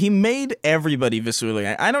affect. He made everybody viscerally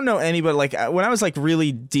angry. I don't know anybody, like when I was like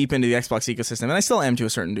really deep into the Xbox ecosystem, and I still am to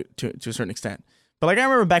a certain extent. But like I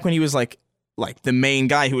remember back when he was like the main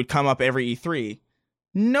guy who would come up every E3,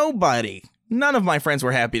 none of my friends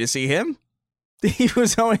were happy to see him. He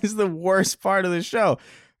was always the worst part of the show.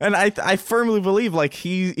 And I firmly believe like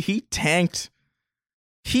he tanked.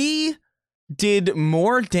 He did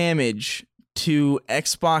more damage to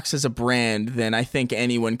Xbox as a brand than I think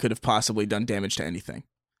anyone could have possibly done damage to anything.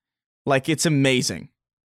 Like it's amazing.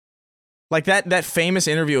 Like that famous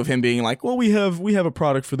interview of him being like, well, we have a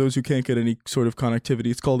product for those who can't get any sort of connectivity.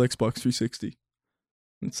 It's called Xbox 360.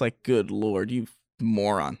 It's like, good Lord, you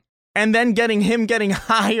moron. And then getting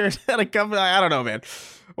hired at a company, I don't know, man.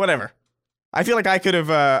 Whatever. I feel like I could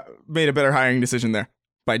have made a better hiring decision there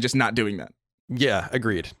by just not doing that. Yeah,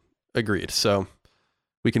 agreed. So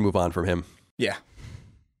we can move on from him. Yeah.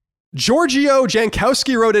 Giorgio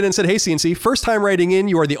Jankowski wrote in and said, hey, CNC, first time writing in.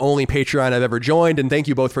 You are the only Patreon I've ever joined, and thank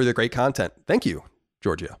you both for the great content. Thank you,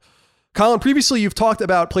 Giorgio. Colin, previously you've talked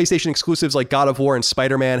about PlayStation exclusives like God of War and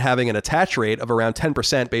Spider-Man having an attach rate of around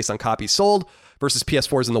 10% based on copies sold versus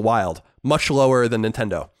PS4s in the wild, much lower than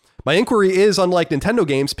Nintendo. My inquiry is, unlike Nintendo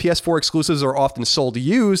games, PS4 exclusives are often sold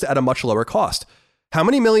used at a much lower cost. How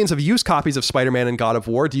many millions of used copies of Spider-Man and God of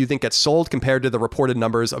War do you think get sold compared to the reported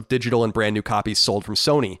numbers of digital and brand new copies sold from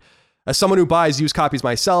Sony? As someone who buys used copies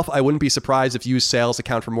myself, I wouldn't be surprised if used sales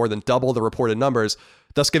account for more than double the reported numbers,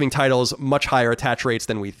 thus giving titles much higher attach rates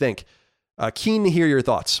than we think. Keen to hear your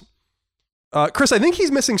thoughts. Chris, I think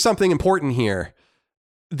he's missing something important here.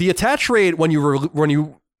 The attach rate, when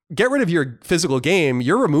you get rid of your physical game,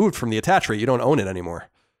 you're removed from the attach rate. You don't own it anymore.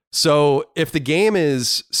 So if the game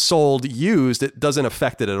is sold used, it doesn't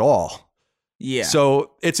affect it at all. Yeah.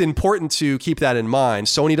 So it's important to keep that in mind.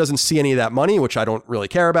 Sony doesn't see any of that money, which I don't really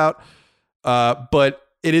care about. But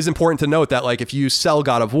it is important to note that, like, if you sell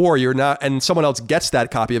God of War, you're not, and someone else gets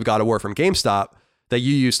that copy of God of War from GameStop that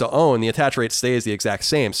you used to own, the attach rate stays the exact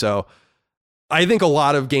same. So I think a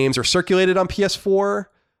lot of games are circulated on PS4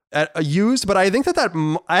 used, but I think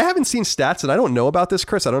I haven't seen stats and I don't know about this,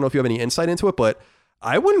 Chris. I don't know if you have any insight into it, but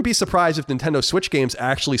I wouldn't be surprised if Nintendo Switch games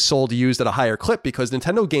actually sold used at a higher clip because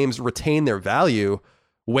Nintendo games retain their value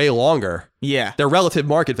way longer. Yeah. Their relative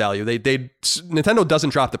market value. Nintendo doesn't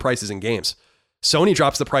drop the prices in games. Sony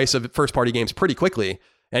drops the price of first party games pretty quickly.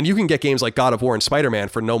 And you can get games like God of War and Spider-Man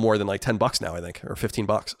for no more than like $10 now, I think, or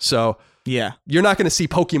 $15. So yeah, you're not going to see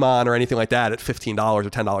Pokemon or anything like that at $15 or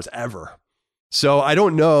 $10 ever. So I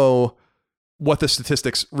don't know what the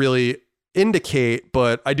statistics really indicate,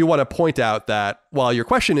 but I do want to point out that while your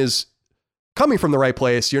question is coming from the right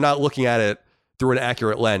place, you're not looking at it through an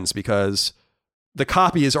accurate lens because the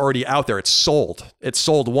copy is already out there. It's sold. It's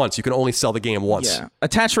sold once. You can only sell the game once. Yeah.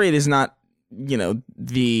 Attach rate is not,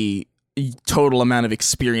 the total amount of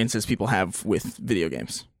experiences people have with video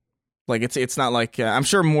games. Like it's not like I'm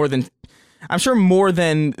sure more than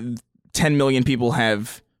 10 million people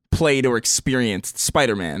have played or experienced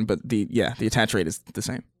Spider-Man, but the attach rate is the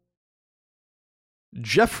same.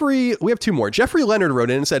 Jeffrey, we have two more. Jeffrey Leonard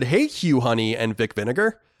wrote in and said, "Hey, Hugh Honey and Vic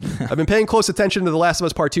Vinegar. I've been paying close attention to The Last of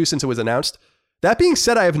Us Part 2 since it was announced. That being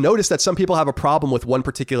said, I have noticed that some people have a problem with one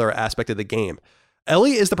particular aspect of the game.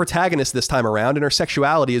 Ellie is the protagonist this time around, and her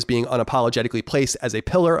sexuality is being unapologetically placed as a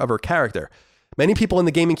pillar of her character. Many people in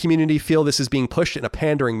the gaming community feel this is being pushed in a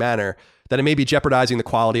pandering manner, that it may be jeopardizing the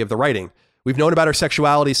quality of the writing. We've known about her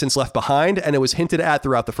sexuality since Left Behind, and it was hinted at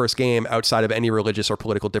throughout the first game outside of any religious or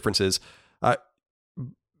political differences." There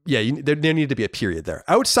need to be a period there.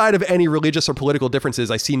 "Outside of any religious or political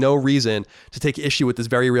differences, I see no reason to take issue with this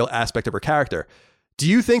very real aspect of her character. Do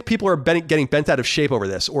you think people are getting bent out of shape over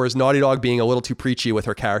this, or is Naughty Dog being a little too preachy with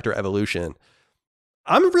her character evolution?"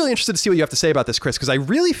 I'm really interested to see what you have to say about this, Chris, because I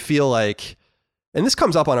really feel like, and this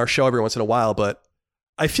comes up on our show every once in a while, but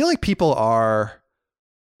I feel like people are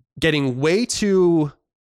getting way too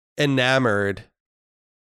enamored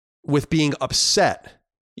with being upset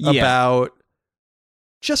about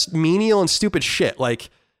just menial and stupid shit. Like,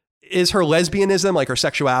 is her lesbianism, like her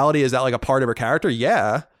sexuality, is that like a part of her character?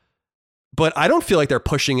 Yeah. But I don't feel like they're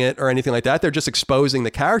pushing it or anything like that. They're just exposing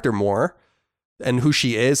the character more and who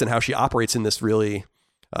she is and how she operates in this really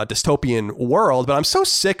dystopian world. But I'm so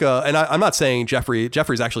sick of, and I'm not saying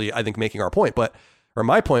Jeffrey's actually, I think, making our point, or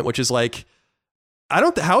my point, which is like,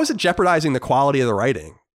 how is it jeopardizing the quality of the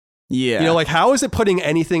writing? Yeah. Like, how is it putting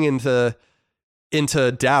anything into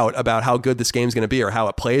doubt about how good this game's going to be or how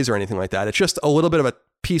it plays or anything like that? It's just a little bit of a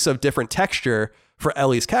piece of different texture for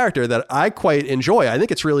Ellie's character that I quite enjoy. I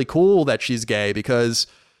think it's really cool that she's gay because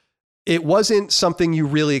it wasn't something you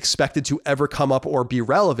really expected to ever come up or be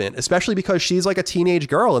relevant, especially because she's like a teenage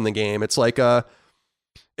girl in the game. It's like a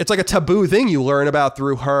taboo thing you learn about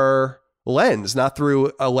through her lens, not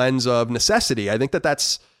through a lens of necessity. I think that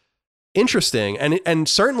that's interesting and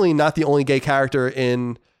certainly not the only gay character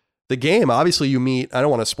in the game. Obviously you meet, I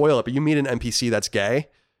don't want to spoil it, but you meet an NPC that's gay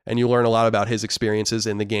and you learn a lot about his experiences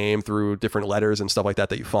in the game through different letters and stuff like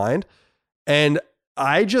that you find. And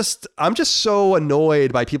I'm just so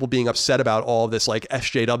annoyed by people being upset about all this like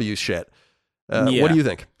SJW shit. What do you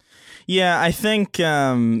think? Yeah, I think,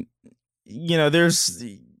 it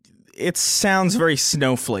sounds very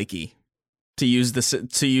snowflakey to use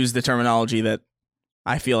the terminology that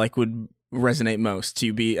I feel like would resonate most,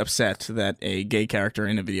 to be upset that a gay character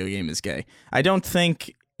in a video game is gay. I don't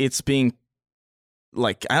think it's being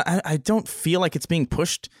like, I don't feel like it's being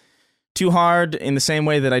pushed too hard in the same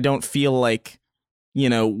way that I don't feel like,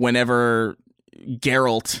 whenever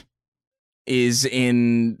Geralt is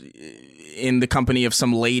in the company of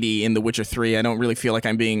some lady in The Witcher 3, I don't really feel like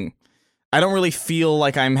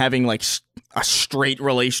I'm having like a straight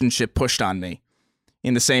relationship pushed on me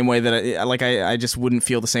in the same way that I just wouldn't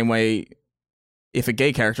feel the same way if a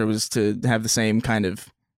gay character was to have the same kind of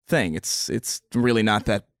thing. It's really not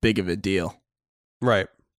that big of a deal. Right.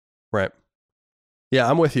 Yeah,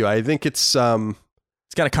 I'm with you. I think it's got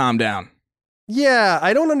to calm down. Yeah,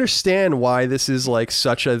 I don't understand why this is like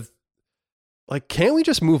such a, like, can't we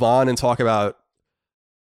just move on and talk about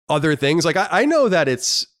other things? Like, I know that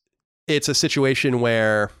it's a situation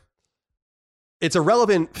where it's a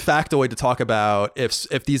relevant factoid to talk about if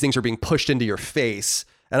these things are being pushed into your face.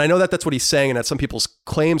 And I know that that's what he's saying and that some people's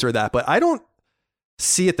claims are that, but I don't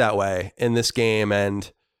see it that way in this game. And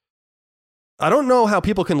I don't know how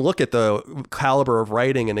people can look at the caliber of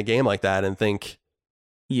writing in a game like that and think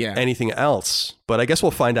anything else, but I guess we'll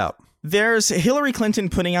find out. There's Hillary Clinton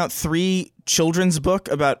putting out 3 children's book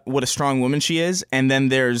about what a strong woman she is, and then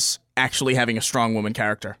there's actually having a strong woman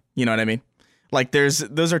character. You know what I mean? Like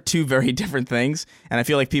those are 2 very different things, and I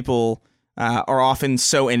feel like people are often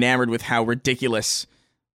so enamored with how ridiculous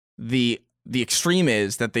the the extreme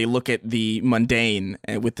is that they look at the mundane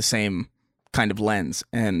with the same kind of lens.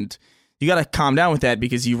 And you got to calm down with that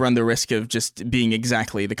because you run the risk of just being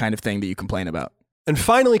exactly the kind of thing that you complain about. And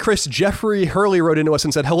finally, Chris, Jeffrey Hurley wrote into us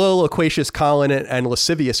and said, hello, loquacious Colin and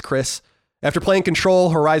lascivious Chris. After playing Control,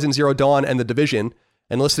 Horizon Zero Dawn, and The Division,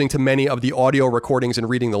 and listening to many of the audio recordings and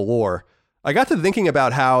reading the lore, I got to thinking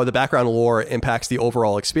about how the background lore impacts the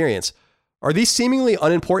overall experience. Are these seemingly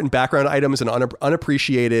unimportant background items an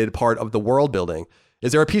unappreciated part of the world building?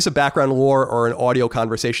 Is there a piece of background lore or an audio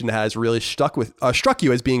conversation that has really struck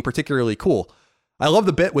you as being particularly cool? I love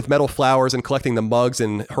the bit with metal flowers and collecting the mugs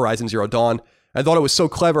in Horizon Zero Dawn. I thought it was so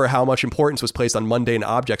clever how much importance was placed on mundane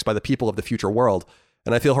objects by the people of the future world.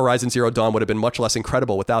 And I feel Horizon Zero Dawn would have been much less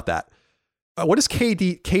incredible without that. What is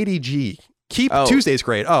KDG? Keep Tuesdays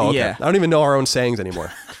great. Oh, okay. Yeah. I don't even know our own sayings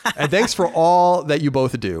anymore. And thanks for all that you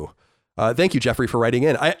both do. Thank you, Jeffrey, for writing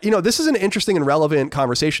in. This is an interesting and relevant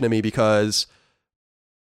conversation to me because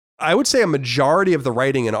I would say a majority of the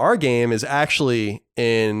writing in our game is actually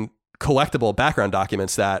in collectible background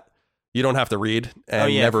documents that you don't have to read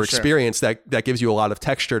and never experience. Sure. That gives you a lot of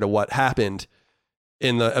texture to what happened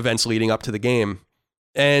in the events leading up to the game.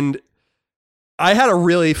 And I had a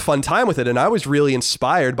really fun time with it. And I was really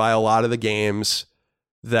inspired by a lot of the games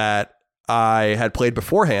that I had played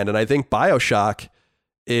beforehand. And I think BioShock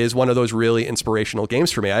is one of those really inspirational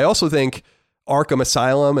games for me. I also think Arkham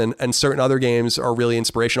Asylum and certain other games are really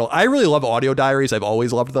inspirational. I really love audio diaries. I've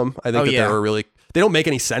always loved them. I think they don't make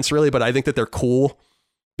any sense really, but I think that they're cool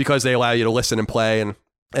because they allow you to listen and play and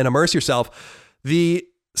immerse yourself. The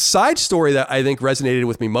side story that I think resonated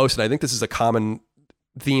with me most, and I think this is a common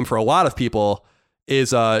theme for a lot of people,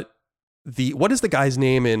 is what is the guy's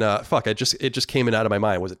name in it just came in out of my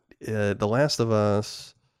mind. Was it The Last of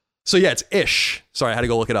Us? So yeah, it's Ish. Sorry, I had to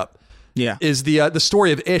go look it up. Yeah. Is the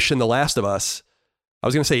story of Ish in The Last of Us. I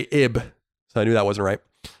was going to say Ib, so I knew that wasn't right.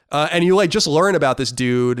 And you just learn about this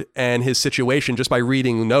dude and his situation just by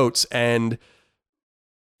reading notes, and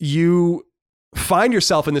you find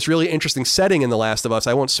yourself in this really interesting setting in The Last of Us.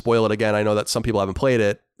 I won't spoil it again. I know that some people haven't played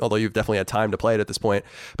it, although you've definitely had time to play it at this point.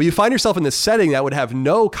 But you find yourself in this setting that would have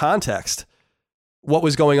no context what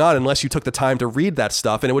was going on unless you took the time to read that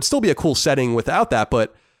stuff. And it would still be a cool setting without that.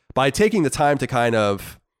 But by taking the time to kind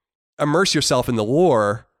of immerse yourself in the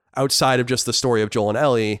lore outside of just the story of Joel and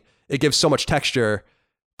Ellie, it gives so much texture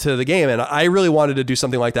to the game. And I really wanted to do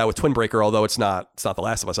something like that with Twin Breaker, although it's not The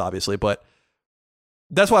Last of Us, obviously. But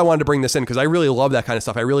that's why I wanted to bring this in, because I really love that kind of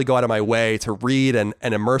stuff. I really go out of my way to read and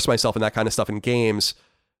immerse myself in that kind of stuff in games.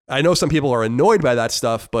 I know some people are annoyed by that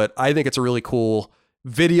stuff, but I think it's a really cool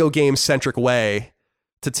video game centric way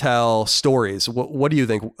to tell stories. What do you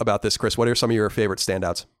think about this, Chris? What are some of your favorite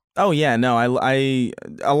standouts? Oh yeah, no, I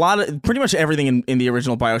a lot of pretty much everything in the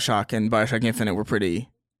original BioShock and BioShock Infinite were pretty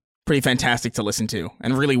fantastic to listen to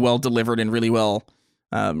and really well delivered and really well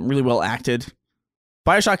acted.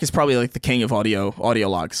 BioShock is probably like the king of audio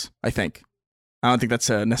logs, I think. I don't think that's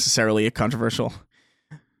necessarily a controversial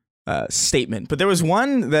statement, but there was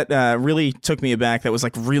one that really took me aback that was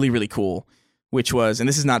like really, really cool, which was, and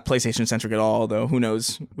this is not PlayStation centric at all, though who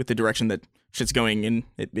knows with the direction that shit's going in,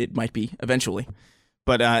 it might be eventually.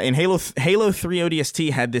 But in Halo 3 ODST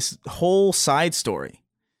had this whole side story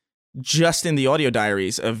just in the audio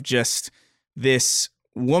diaries of just this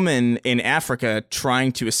woman in Africa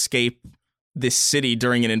trying to escape this city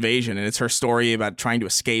during an invasion. And it's her story about trying to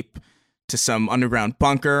escape to some underground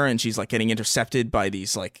bunker. And she's like getting intercepted by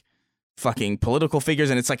these like fucking political figures.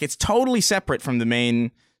 And it's like, it's totally separate from the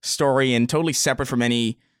main story and totally separate from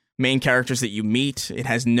any main characters that you meet. It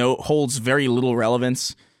holds very little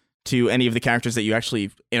relevance to any of the characters that you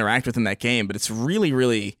actually interact with in that game, but it's really,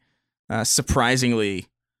 really surprisingly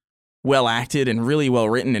well acted and really well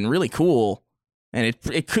written and really cool. And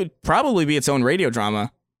it could probably be its own radio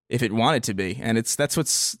drama if it wanted to be. And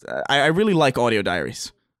I really like audio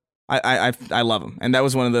diaries. I love them, and that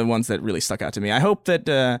was one of the ones that really stuck out to me. I hope that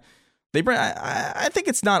they bring. I think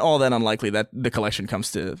it's not all that unlikely that the collection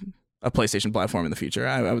comes to a PlayStation platform in the future.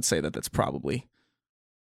 I would say that that's probably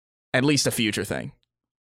at least a future thing.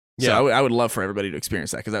 Yeah, so I would love for everybody to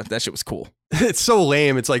experience that, because that shit was cool. It's so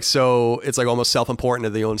lame. It's like almost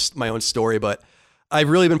self-important to my own story. But I've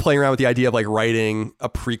really been playing around with the idea of like writing a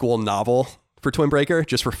prequel novel for Twin Breaker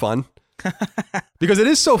just for fun, because it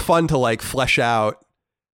is so fun to like flesh out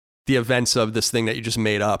the events of this thing that you just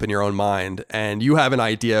made up in your own mind, and you have an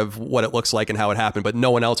idea of what it looks like and how it happened, but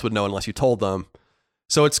no one else would know unless you told them.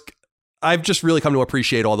 So I've just really come to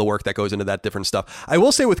appreciate all the work that goes into that different stuff. I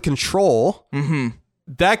will say with Control. Mm-hmm.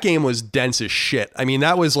 That game was dense as shit. I mean,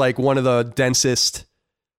 that was like one of the densest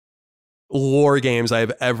lore games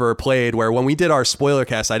I've ever played, where when we did our spoiler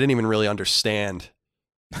cast, I didn't even really understand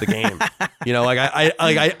the game.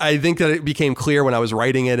 I think that it became clear when I was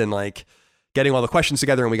writing it and like getting all the questions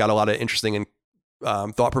together, and we got a lot of interesting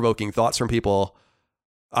and thought-provoking thoughts from people.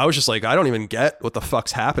 I was just like, I don't even get what the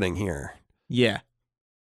fuck's happening here. Yeah.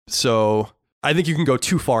 So I think you can go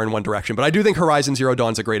too far in one direction, but I do think Horizon Zero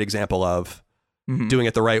Dawn's a great example of doing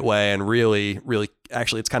it the right way, and really, really,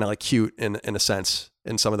 actually, it's kind of like cute in a sense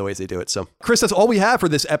in some of the ways they do it. So, Chris, that's all we have for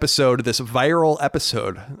this episode, this viral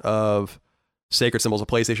episode of Sacred Symbols, a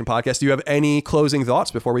PlayStation podcast. Do you have any closing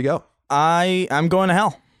thoughts before we go? I'm going to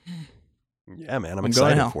hell. Yeah, man, I'm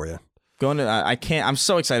excited for you. I'm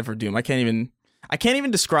so excited for Doom. I can't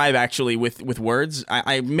even describe actually with words.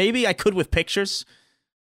 I maybe I could with pictures,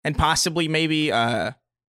 and possibly maybe a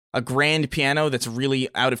grand piano that's really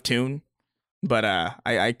out of tune. But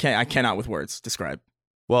I cannot with words describe.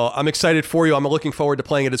 Well, I'm excited for you. I'm looking forward to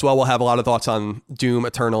playing it as well. We'll have a lot of thoughts on Doom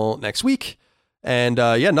Eternal next week. And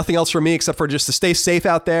nothing else from me except for just to stay safe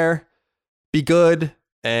out there, be good,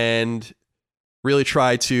 and really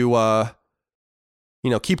try to,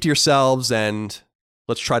 keep to yourselves, and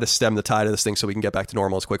let's try to stem the tide of this thing so we can get back to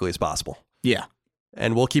normal as quickly as possible. Yeah.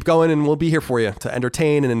 And we'll keep going, and we'll be here for you to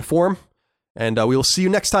entertain and inform. And we will see you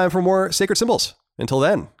next time for more Sacred Symbols. Until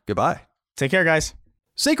then, goodbye. Take care, guys.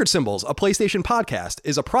 Sacred Symbols, a PlayStation podcast,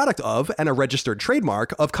 is a product of and a registered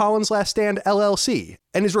trademark of Colin's Last Stand, LLC,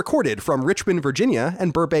 and is recorded from Richmond, Virginia,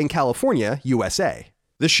 and Burbank, California, USA.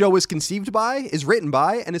 This show is conceived by, is written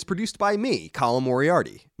by, and is produced by me, Colin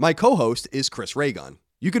Moriarty. My co-host is Chris Raygun.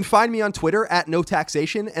 You can find me on Twitter at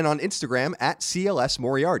NoTaxation and on Instagram at CLS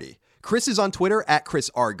Moriarty. Chris is on Twitter at Chris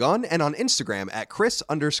R. Gunn and on Instagram at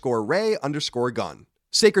Chris_Ray_Gun.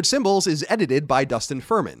 Sacred Symbols is edited by Dustin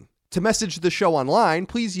Furman. To message the show online,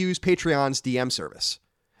 please use Patreon's DM service.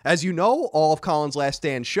 As you know, all of Colin's Last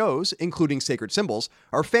Stand shows, including Sacred Symbols,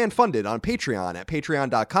 are fan-funded on Patreon at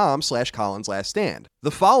patreon.com/ColinsLastStand. The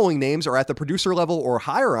following names are at the producer level or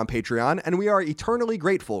higher on Patreon, and we are eternally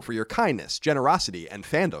grateful for your kindness, generosity, and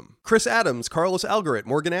fandom. Chris Adams, Carlos Algarit,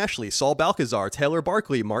 Morgan Ashley, Saul Balcazar, Taylor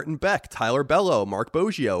Barkley, Martin Beck, Tyler Bello, Mark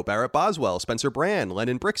Boggio, Barrett Boswell, Spencer Brand,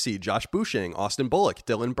 Lennon Brixey, Josh Bushing, Austin Bullock,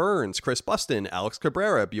 Dylan Burns, Chris Buston, Alex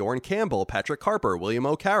Cabrera, Bjorn Campbell, Patrick Harper, William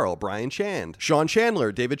O'Carroll, Brian Chand, Sean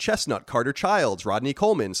Chandler, David Chestnut, Carter Childs, Rodney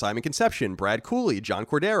Coleman, Simon Conception, Brad Cooley, John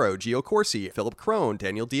Cordero, Gio Corsi, Philip Crone,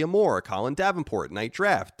 Daniel Diamore, Colin Davenport, Night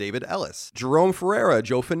Draft, David Ellis, Jerome Ferreira,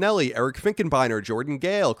 Joe Finelli, Eric Finkenbeiner, Jordan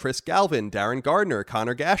Gale, Chris Galvin, Darren Gardner,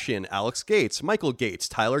 Connor Gashian, Alex Gates, Michael Gates,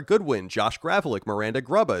 Tyler Goodwin, Josh Gravelick, Miranda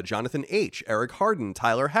Grubba, Jonathan H., Eric Harden,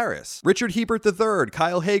 Tyler Harris, Richard Hebert III,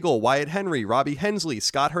 Kyle Hagel, Wyatt Henry, Robbie Hensley,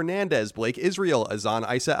 Scott Hernandez, Blake Israel, Azan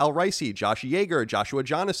Isa Al-Raisi, Josh Yeager, Joshua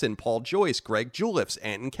Jonathan, Paul Joyce, Greg Juliffs,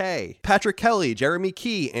 Anton K., Patrick Kelly, Jeremy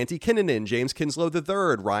Key, Auntie Kinnanen, James Kinslow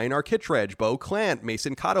III, Ryan Arkittredge, Bo Clant,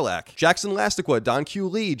 Mason Cadillac, Jackson Lastiqua, Don Q.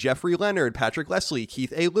 Lee, Jeffrey Leonard, Patrick Leslie,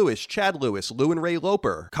 Keith A. Lewis, Chad Lewis, Lou and Ray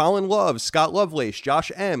Loper, Colin Love, Scott Lovelace,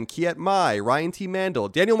 Josh M., Kiet Mai, Ryan T. Mandel,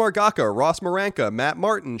 Daniel Margaka, Ross Maranka, Matt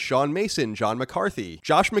Martin, Sean Mason, John McCarthy,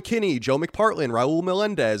 Josh McKinney, Joe McPartlin, Raul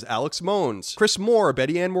Melendez, Alex Mones, Chris Moore,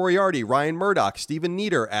 Betty Ann Moriarty, Ryan Murdoch, Stephen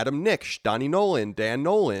Nieder, Adam Nix, Donnie Nolan, Dan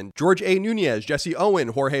Nolan, George A. Nunez, Jesse Owen,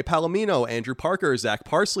 Jorge Palomino, Andrew Parker, Zach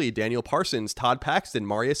Parsley, Daniel Parsons, Todd Paxton,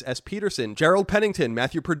 Marius S. Peterson, Gerald Pennington,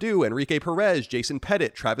 Matthew Perdue, Enrique Perez, Jason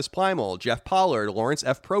Pettit, Travis Plymel, Jeff Pollard, Lawrence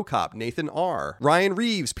F. Prokop, Nathan R., Ryan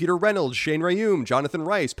Reeves, Peter Reynolds, Shane Rayum, Jonathan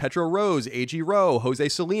Rice, Petro Rose, A.G. Rowe, Jose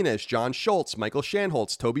Salinas, John Schultz, Michael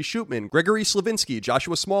Shanholtz, Toby Shootman, Gregory Slavinsky,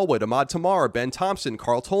 Joshua Smallwood, Ahmad Tamar, Ben Thompson,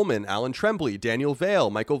 Carl Tolman, Alan Trembley, Daniel Vale,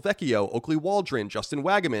 Michael Vecchio, Oakley Waldron, Justin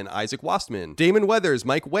Wagaman, Isaac Wastman, Damon Weathers,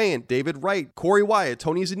 Mike Wayant, David Wright, Corey Wyatt,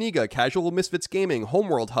 Tony Zuniga, Casual Misfits Gaming,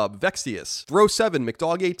 Homeworld Hub, Vexius, Throw 7,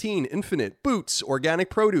 McDog 18, Infinite, Boots, Organic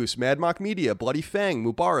Produce, Madmock Media, Bloody Fang,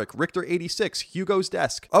 Mubarak, Richter 86, Hugo's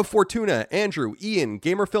Desk, Of Fortuna, Andrew, Ian,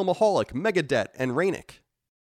 Gamer Filmaholic, Megadet, and Rainick.